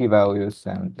the CP values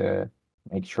and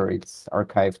make sure it's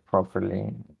archived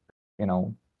properly.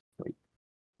 Like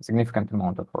a significant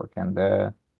amount of work. And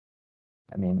I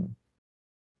mean,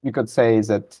 you could say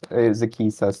that the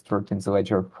keys are stored in the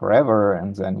ledger forever,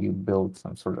 and then you build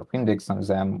some sort of index on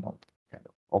them, kind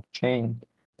of off-chain.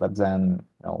 But then,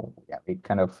 it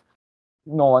kind of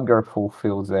no longer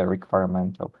fulfills the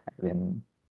requirement of having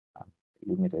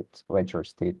limited ledger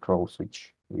state growth,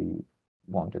 which we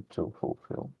wanted to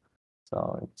fulfill.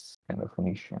 So it's kind of an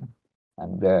issue.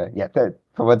 And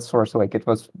for that source, like, it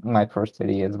was my first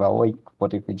idea as well. Like,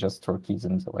 what if we just store keys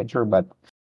in the ledger? But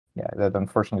yeah, that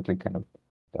unfortunately kind of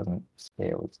doesn't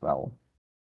scale as well.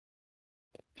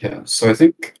 Yeah, so I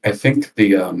think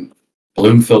the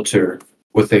Bloom filter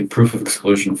with a proof of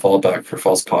exclusion fallback for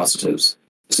false positives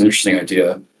is an interesting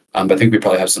idea. But I think we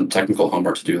probably have some technical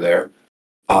homework to do there.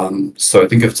 So I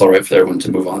think if it's all right for everyone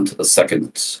to move on to the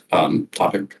second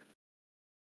topic.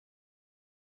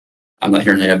 I'm not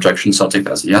hearing any objections, so I'll take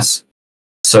that as a yes.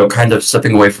 So kind of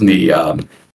stepping away from the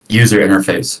user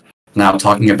interface, now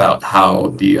talking about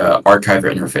how the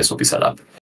archiver interface will be set up.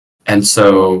 And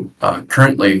so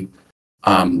currently,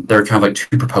 there are kind of like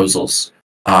two proposals.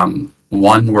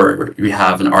 One where we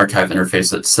have an archive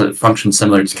interface that functions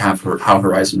similar to kind of how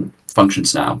Horizon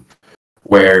functions now,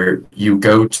 where you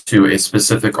go to a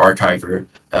specific archiver,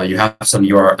 you have some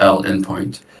URL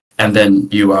endpoint, and then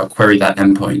you query that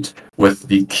endpoint with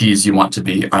the keys you want to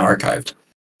be unarchived.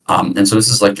 And so this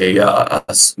is like a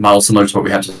model similar to what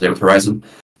we have today with Horizon.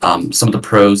 Some of the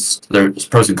pros, there's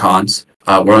pros and cons.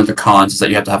 One of the cons is that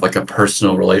you have to have like a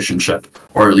personal relationship,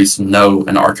 or at least know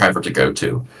an archiver to go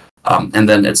to. And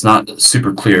then it's not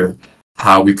super clear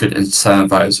how we could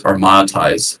incentivize or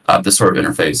monetize this sort of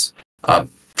interface.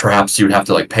 Perhaps you would have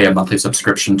to like pay a monthly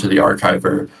subscription to the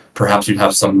archiver. Perhaps you'd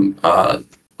have some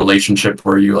relationship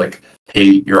where you like pay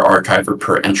your archiver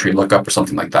per entry lookup or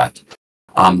something like that.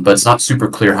 But it's not super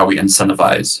clear how we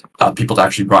incentivize people to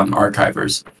actually run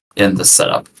archivers in this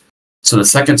setup. So the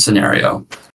second scenario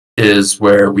is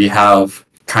where we have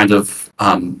kind of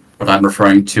what I'm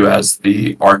referring to as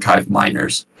the archive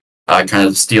miners, kind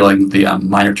of stealing the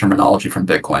miner terminology from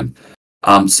Bitcoin.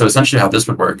 So essentially how this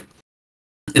would work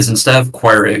is instead of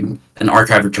querying an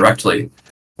archiver directly,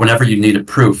 whenever you need a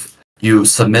proof, you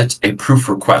submit a proof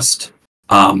request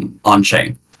on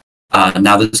chain.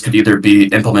 Now, this could either be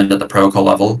implemented at the protocol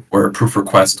level, where a proof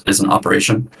request is an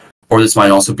operation, or this might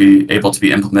also be able to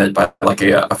be implemented by like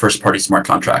a first-party smart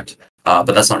contract. But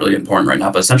that's not really important right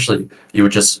now. But essentially, you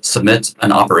would just submit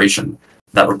an operation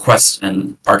that requests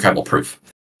an archival proof.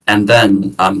 And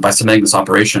then by submitting this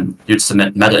operation, you'd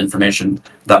submit meta information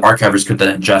that archivers could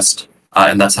then ingest.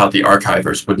 And that's how the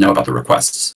archivers would know about the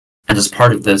requests. And as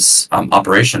part of this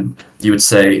operation, you would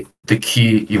say the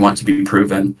key you want to be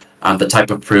proven, the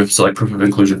type of proof, so like proof of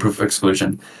inclusion, proof of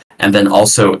exclusion, and then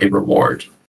also a reward.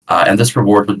 And this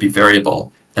reward would be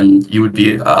variable, and you would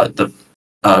be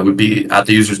would be at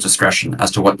the user's discretion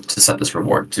as to what to set this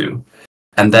reward to.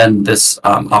 And then this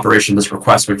operation, this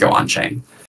request would go on chain,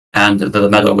 and the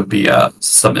meta would be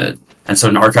submitted. And so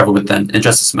an archiver would then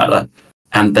ingest this meta,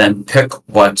 and then pick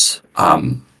what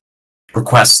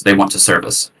requests they want to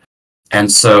service. And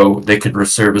so they could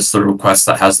service the request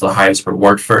that has the highest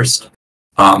reward first,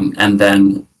 and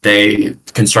then they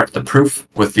construct the proof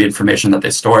with the information that they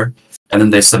store, and then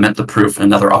they submit the proof in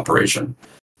another operation.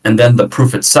 And then the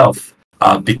proof itself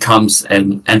becomes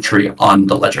an entry on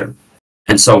the ledger.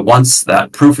 And so once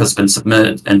that proof has been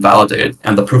submitted and validated,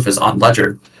 and the proof is on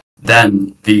ledger,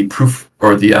 then the proof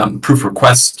or the proof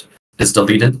request is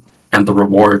deleted, and the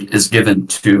reward is given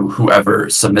to whoever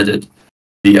submitted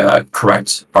the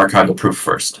correct archival proof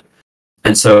first.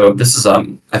 And so this is,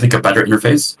 I think, a better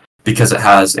interface because it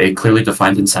has a clearly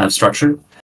defined incentive structure,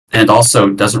 and also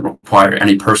doesn't require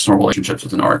any personal relationships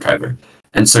with an archiver.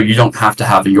 And so you don't have to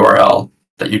have a URL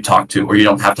that you talk to, or you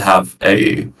don't have to have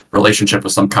a relationship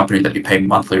with some company that you pay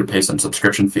monthly or pay some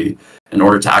subscription fee in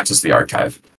order to access the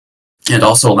archive. It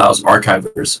also allows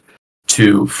archivers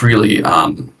to freely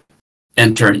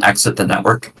enter and exit the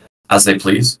network as they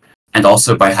please. And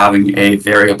also by having a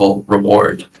variable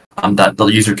reward that the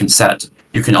user can set,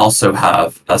 you can also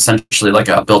have essentially like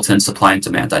a built-in supply and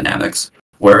demand dynamics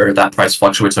where that price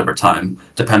fluctuates over time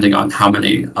depending on how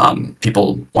many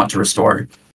people want to restore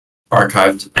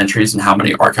archived entries and how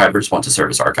many archivers want to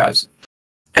service archives.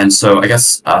 And so I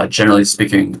guess generally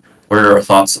speaking, what are our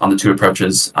thoughts on the two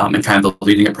approaches, and kind of the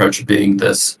leading approach being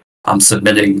this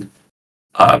submitting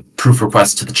proof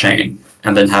requests to the chain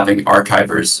and then having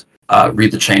archivers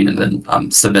read the chain and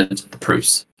then submit the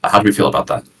proofs. How do we feel about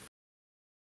that?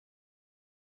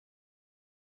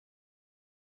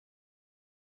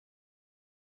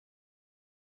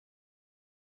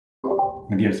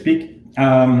 Maybe I'll speak.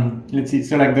 Let's see.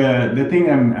 So like the thing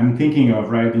I'm thinking of,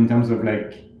 right, in terms of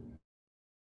like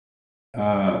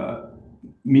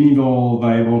minimal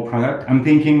viable product, I'm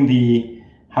thinking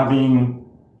having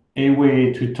a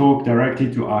way to talk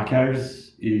directly to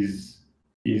archives is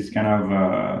kind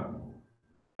of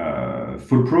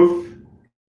foolproof.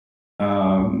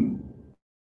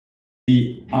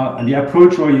 The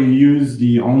approach where you use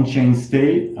the on-chain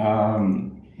state,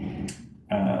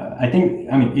 I think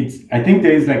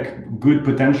there is like good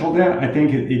potential there. I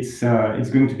think it's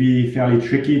going to be fairly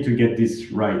tricky to get this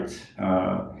right.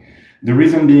 The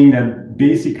reason being that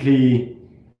basically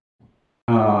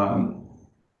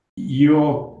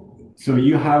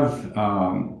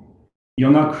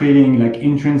you're not creating like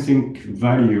intrinsic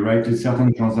value, right, to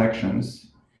certain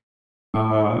transactions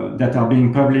that are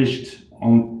being published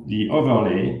on the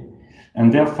overlay,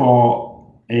 and therefore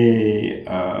a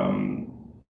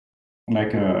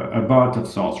bot of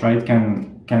sorts, right,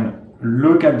 can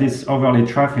look at this overlay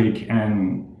traffic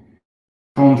and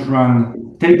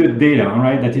take the data,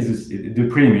 right, that is the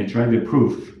preimage, right, the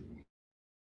proof,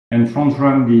 and front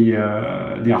run the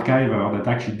archiver that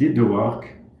actually did the work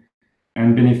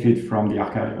and benefit from the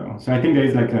archiver. So I think there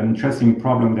is like an interesting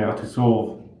problem there to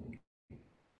solve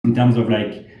in terms of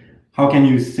like how can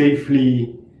you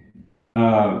safely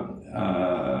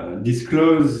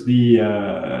disclose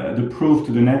the proof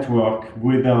to the network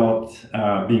without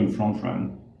being front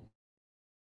run.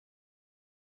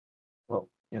 Well,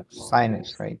 yeah, sign it,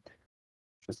 right?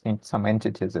 Just need some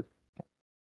entities that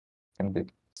can be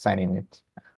signing it,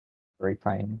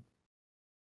 verifying it.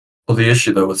 Well, the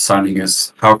issue though with signing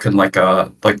is how can like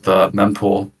the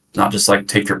mempool not just like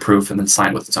take your proof and then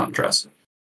sign with its own address,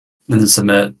 and then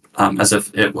submit as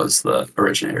if it was the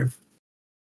originator.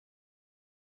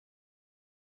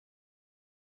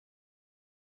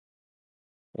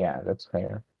 Yeah, that's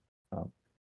fair. Not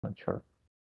sure.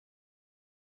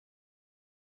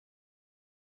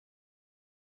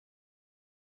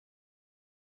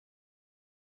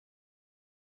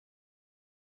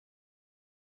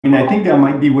 I mean, I think there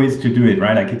might be ways to do it,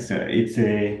 right? Like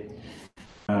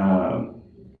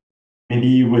maybe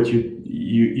maybe what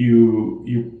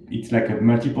it's like a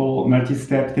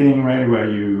multi-step thing, right? Where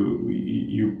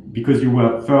you because you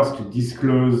were first to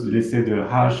disclose, let's say, the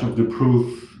hash of the proof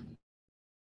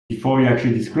before you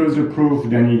actually disclose the proof,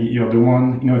 then you're the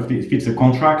one, if it's a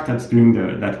contract that's doing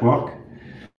that work,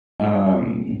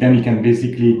 then you can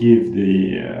basically give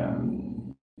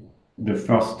the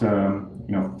first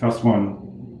first one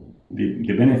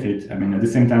the benefit. I mean, at the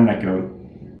same time, like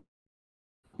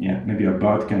maybe a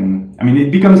bot can. I mean,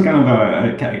 it becomes kind of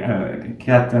a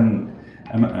cat and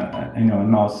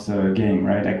mouse game,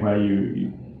 right? Like where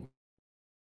you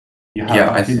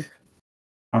have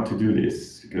how to do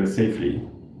this safely.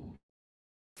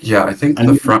 Yeah, I think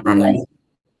the front running.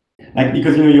 Like,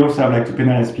 because you also have to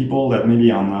penalize people that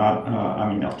maybe are not.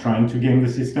 Are trying to game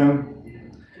the system.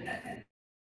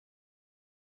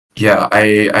 Yeah,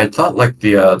 I thought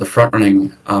the front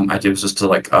running idea was just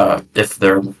to if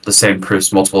they're the same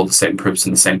proofs, multiple of the same proofs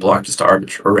in the same block, just to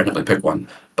arbitrarily or randomly pick one.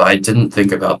 But I didn't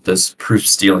think about this proof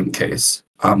stealing case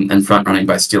and front running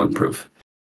by stealing proof.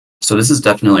 So this is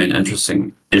definitely an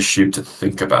interesting issue to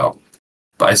think about.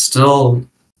 But I still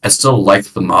like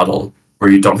the model where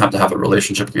you don't have to have a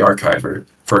relationship with the archiver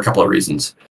for a couple of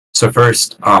reasons. So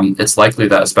first, it's likely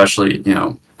that especially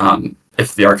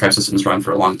if the archive system is running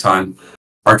for a long time,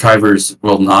 archivers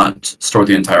will not store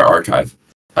the entire archive.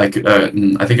 I think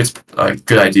it's a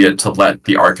good idea to let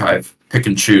the archive pick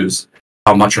and choose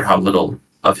how much or how little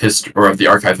of history or of the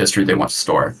archive history they want to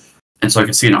store. And so I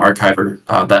can see an archiver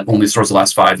that only stores the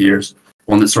last 5 years,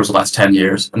 one that stores the last 10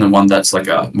 years, and then one that's like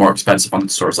a more expensive one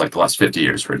that stores like the last 50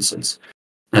 years, for instance.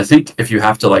 And I think if you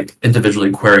have to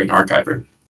individually query an archiver,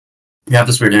 you have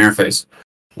this weird interface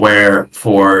where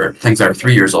for things that are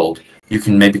 3 years old, you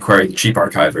can maybe query the cheap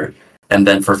archiver. And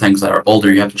then for things that are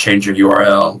older, you have to change your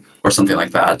URL or something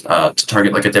like that to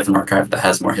target a different archive that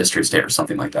has more history state or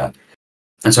something like that.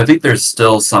 And so I think there's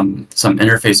still some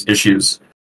interface issues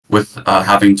with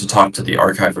having to talk to the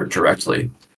archiver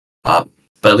directly. But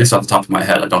at least off the top of my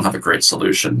head, I don't have a great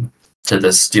solution to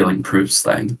this stealing proofs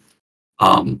thing.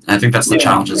 And I think that's the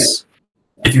challenges.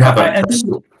 If you have I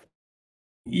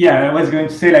was going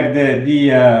to say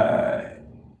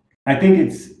I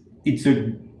think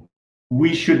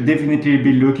we should definitely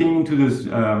be looking into those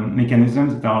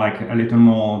mechanisms that are a little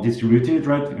more distributed,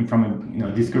 right? And from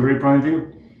a discovery point of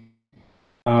view.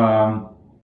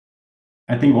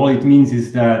 I think all it means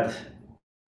is that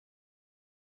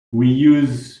we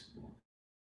use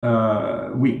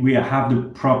we have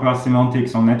the proper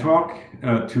semantics on network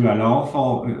to allow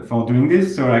for doing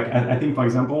this. So I think, for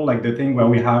example, the thing where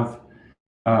we have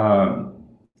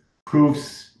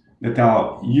proofs that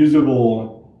are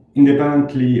usable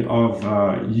independently of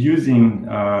using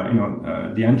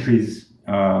the entries.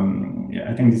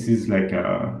 I think this is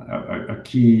a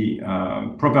key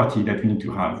property that we need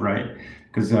to have, right?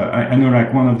 Because I know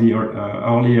one of the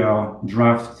earlier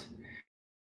drafts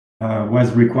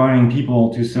was requiring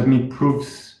people to submit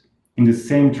proofs in the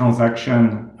same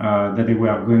transaction that they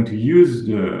were going to use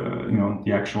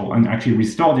the actual and actually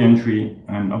restore the entry.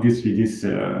 And obviously this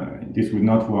would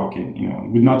not work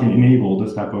would not enable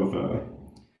this type of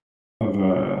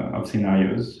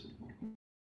scenarios.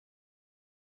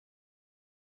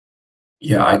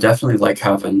 Yeah, I definitely like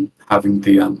having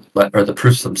the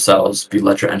proofs themselves be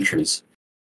ledger entries.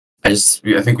 I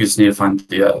think we just need to find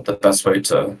the best way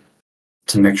to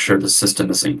make sure the system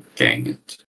isn't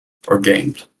gamed or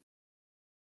gamed.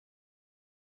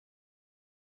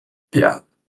 Yeah,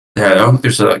 I don't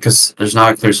think there's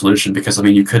not a clear solution, because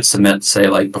you could submit, say,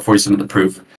 before you submit the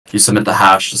proof, you submit the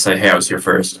hash to say, hey, I was here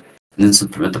first, and then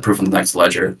submit the proof on the next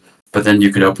ledger. But then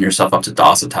you could open yourself up to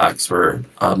DOS attacks where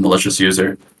a malicious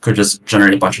user could just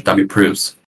generate a bunch of dummy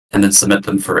proofs and then submit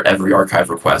them for every archive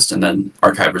request, and then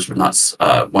archivers would not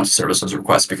want to service those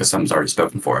requests because someone's already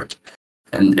spoken for it,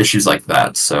 and issues like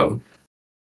that. So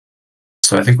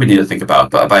I think we need to think about,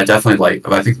 but I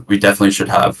think we definitely should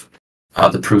have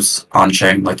the proofs on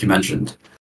chain, like you mentioned,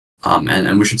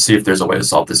 and we should see if there's a way to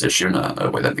solve this issue in a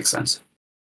way that makes sense.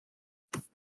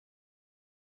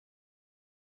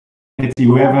 Let's see.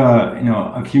 We have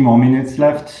a few more minutes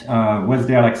left. Was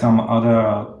there some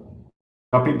other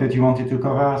topic that you wanted to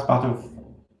cover as part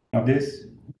of this?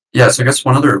 Yeah, so I guess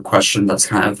one other question that's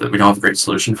that we don't have a great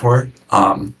solution for,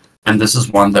 and this is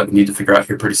one that we need to figure out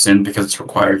here pretty soon because it's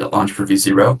required at launch for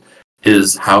V0,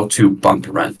 is how to bump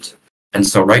rent. And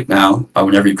so right now,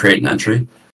 whenever you create an entry,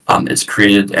 it's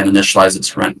created and initialized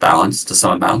its rent balance to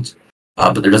some amount,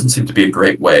 but there doesn't seem to be a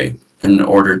great way in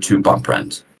order to bump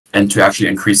rent and to actually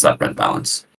increase that rent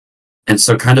balance. And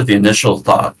so the initial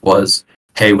thought was,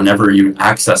 hey, whenever you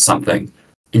access something,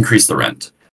 increase the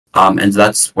rent. And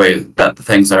that's the way that the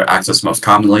things that are accessed most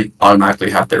commonly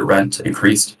automatically have their rent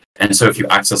increased. And so if you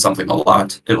access something a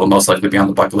lot, it will most likely be on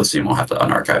the bucket list, so you won't have to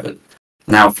unarchive it.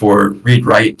 Now for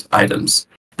read-write items,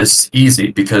 this is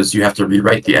easy because you have to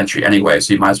rewrite the entry anyway,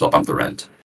 so you might as well bump the rent.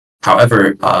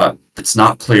 However, it's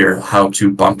not clear how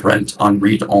to bump rent on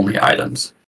read-only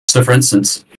items. So for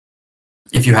instance,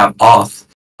 if you have auth,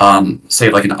 say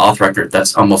like an auth record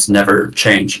that's almost never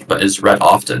changed but is read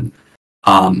often,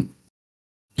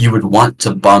 you would want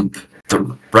to bump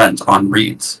the rent on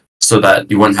reads so that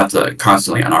you wouldn't have to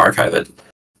constantly unarchive it.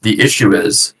 The issue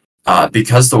is,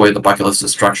 because the way the bucket list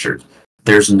is structured,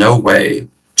 there's no way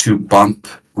to bump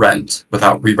rent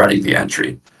without rewriting the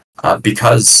entry.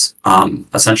 Because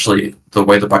essentially the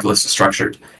way the bucket list is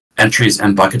structured, entries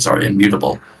and buckets are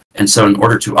immutable. And so in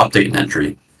order to update an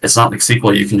entry, it's not like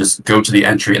SQL, you can just go to the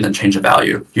entry and then change a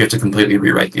value. You have to completely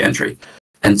rewrite the entry.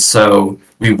 And so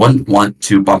we wouldn't want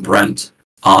to bump rent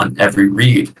on every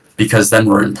read, because then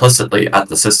we're implicitly at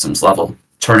the systems level,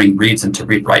 turning reads into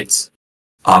read-writes,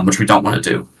 which we don't want to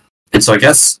do. And so I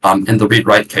guess in the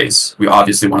read-write case, we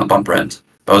obviously want to bump rent.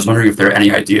 But I was wondering if there are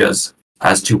any ideas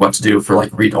as to what to do for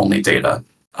like read-only data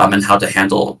and how to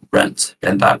handle rent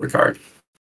in that regard.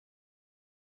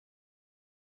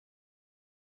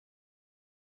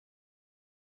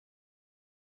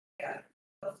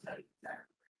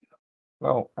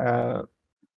 Well,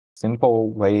 simple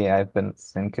way I've been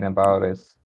thinking about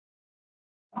is,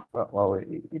 well,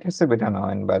 it is a bit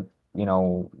annoying, but you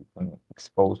know, you can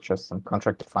expose just some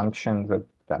contract function that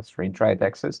does read-write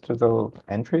access to the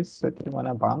entries that you want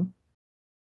to bump,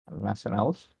 and nothing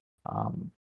else.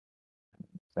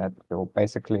 That will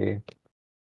basically,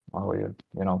 well, you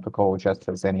know, to call just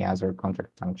as any other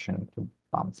contract function to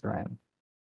bump the rent.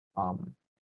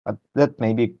 But that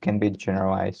maybe can be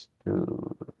generalized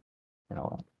to, you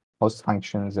know, host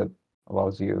functions that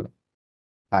allows you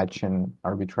touching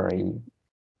arbitrary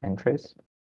entries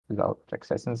without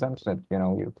accessing them, so that, you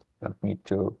know, you don't need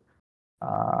to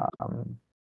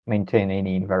maintain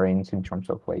any invariance in terms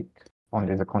of like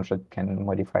only the contract can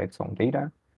modify its own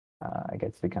data. I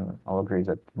guess we can all agree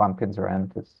that bumping the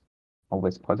rent is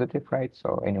always positive, right?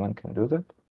 So anyone can do that.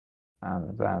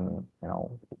 And then, you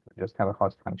know, just have a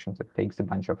host function that takes a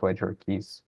bunch of ledger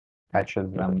keys,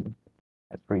 patches them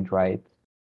as read-write,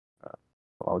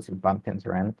 allows you bumping the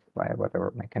rent via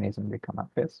whatever mechanism we come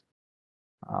up with,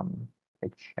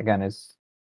 which again is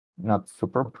not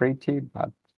super pretty,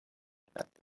 but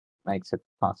makes it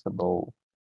possible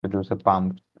to do the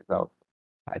bump without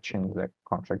touching the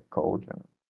contract code and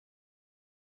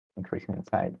increasing the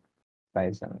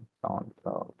size and so on.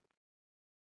 So,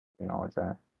 you know, it's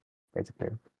a basically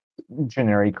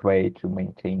generic way to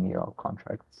maintain your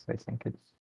contracts. I think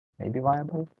it's maybe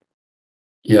viable.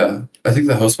 Yeah, I think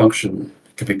the host function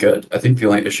could be good. I think the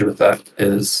only issue with that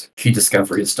is key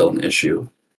discovery is still an issue.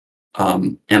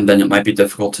 And then it might be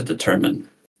difficult to determine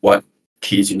what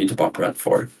keys you need to bump rent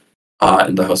for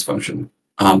in the host function.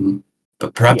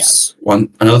 But perhaps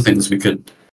another thing is we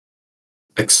could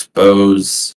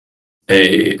expose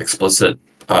a explicit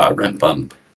rent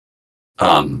bump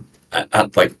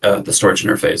at like the storage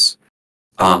interface,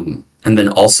 and then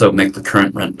also make the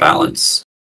current rent balance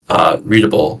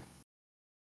readable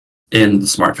in the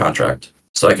smart contract.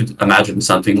 So I could imagine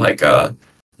something like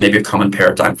maybe a common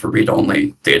paradigm for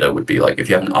read-only data would be like if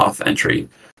you have an auth entry,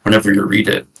 whenever you read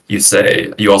it, you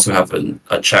say you also have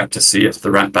a check to see if the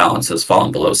rent balance has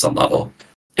fallen below some level,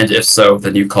 and if so,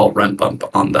 then you call rent bump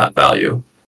on that value.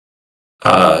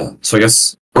 So I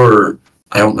guess, or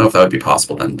I don't know if that would be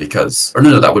possible then, because, or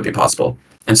no, that would be possible.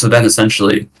 And so then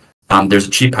essentially, there's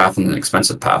a cheap path and an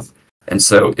expensive path. And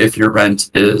so if your rent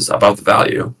is above the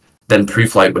value, then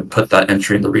Preflight would put that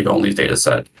entry in the read-only data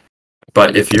set.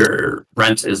 But if your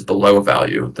rent is below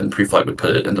value, then Preflight would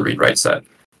put it in the read-write set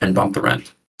and bump the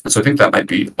rent. And so I think that might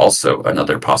be also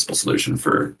another possible solution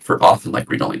for auth and like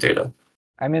read-only data.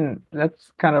 I mean,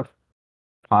 that's kind of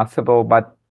possible,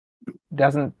 but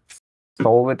doesn't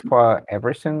solve it for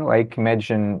everything. Like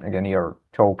imagine again your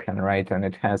token, right? And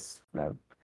it has,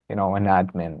 you know, an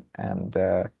admin, and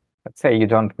let's say you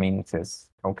don't mint this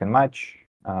token much,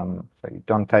 so you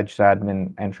don't touch the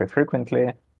admin entry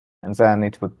frequently, and then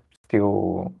it would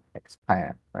still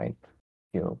expire, right?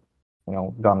 You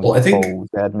know, don't call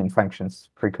the admin functions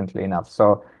frequently enough.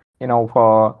 So, you know,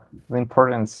 for the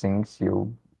important things,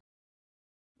 you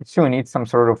still need some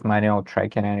sort of manual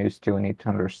tracking, and you still need to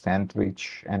understand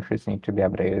which entries need to be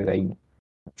updated. I'm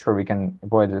sure we can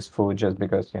avoid this fully just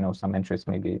because, you know, some entries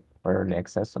may be rarely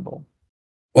accessible.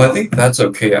 Well, I think that's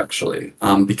okay, actually,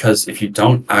 because if you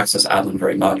don't access admin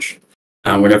very much,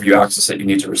 whenever you access it, you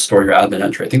need to restore your admin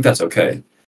entry. I think that's okay.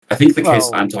 I think the case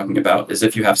Well- I'm talking about is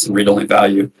if you have some read-only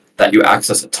value that you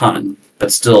access a ton,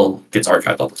 but still gets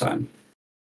archived all the time.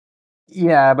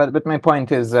 Yeah, but my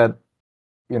point is that,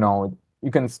 you know,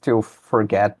 you can still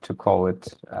forget to call it.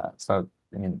 So,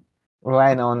 I mean,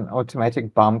 relying on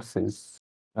automatic bumps is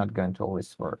not going to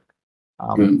always work.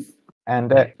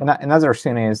 And another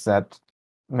thing is that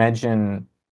imagine,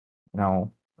 you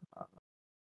know,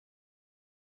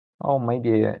 oh,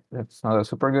 maybe that's not a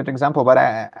super good example, but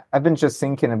I've been just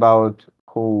thinking about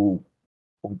who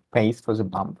pays for the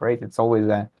bump, right? It's always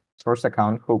a source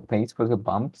account who pays for the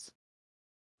bumps.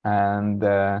 And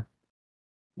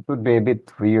it would be a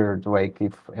bit weird, like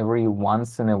if every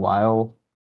once in a while,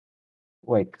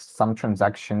 like some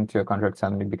transaction to a contract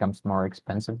suddenly becomes more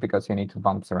expensive because you need to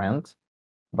bump the rent,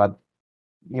 but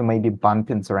you may be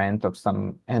bumping the rent of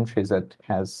some entries that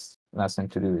has nothing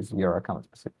to do with your account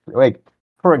specifically. Like,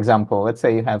 for example, let's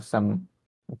say you have some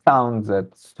account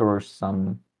that stores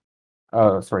some,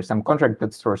 some contract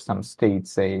that stores some state,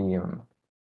 say,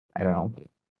 I don't know,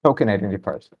 token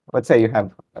identifiers. Let's say you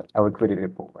have a liquidity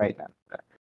pool, right? And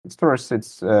it stores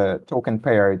its token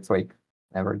pair. It's like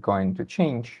never going to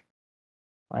change,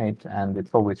 right? And it's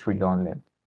always read-only.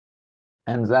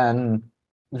 And then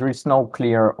there is no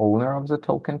clear owner of the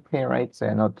token pair, right?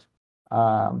 They're not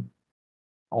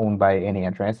owned by any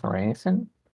address or anything.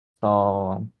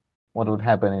 So what would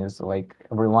happen is, like,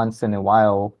 every once in a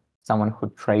while, someone who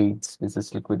trades with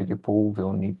this liquidity pool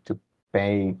will need to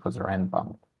pay for the rent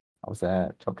bump of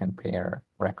the token pair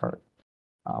record,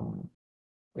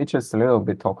 which is a little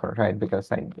bit awkward, right?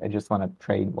 Because I just want to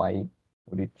trade. Why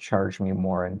would it charge me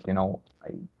more? And, you know,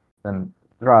 then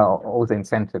there are all the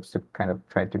incentives to kind of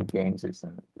try to gain this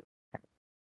and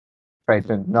try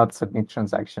to not submit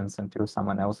transactions until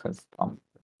someone else has bumped.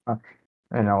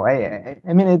 You know, I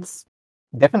mean, it's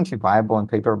definitely viable on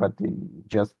paper, but it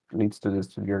just leads to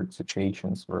these weird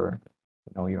situations where,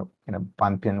 you know, you're kind of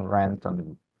bumping rent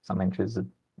on some entries that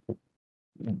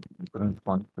you wouldn't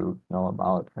want to know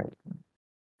about, right?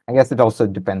 I guess it also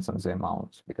depends on the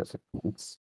amount, because if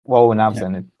it's low enough,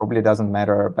 then it probably doesn't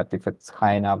matter. But if it's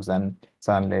high enough, then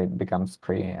suddenly it becomes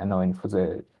pretty annoying for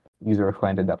the user who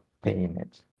ended up paying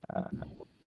it.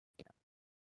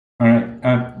 All right.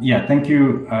 Yeah, thank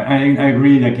you. I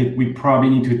agree. Like, we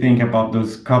probably need to think about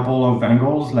those couple of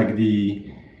angles, like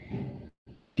the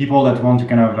people that want to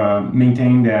kind of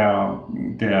maintain their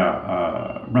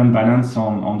run balance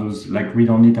on those like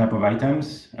read-only type of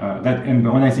items. And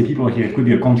when I say people here, it could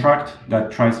be a contract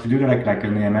that tries to do that, like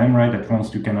an AMM, right? That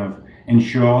wants to kind of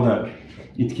ensure that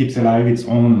it keeps alive its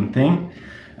own thing.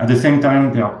 At the same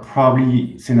time, there are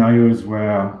probably scenarios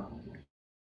where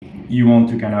you want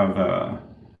to kind of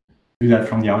do that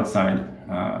from the outside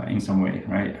in some way,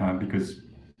 right? Because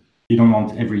you don't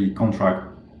want every contract.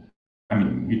 I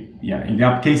mean, there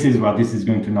are cases where this is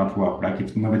going to not work, like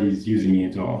if nobody's using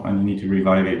it, and you need to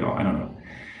revive it, or I don't know.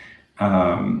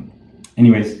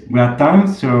 Anyways, we're at time,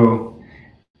 so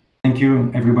thank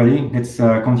you, everybody. Let's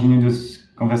continue those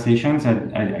conversations.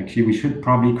 Actually, we should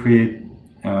probably create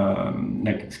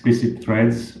like explicit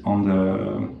threads on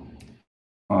the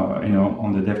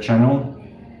on the dev channel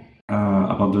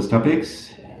about those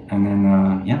topics, and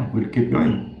then we'll keep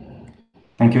going.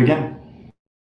 Thank you again.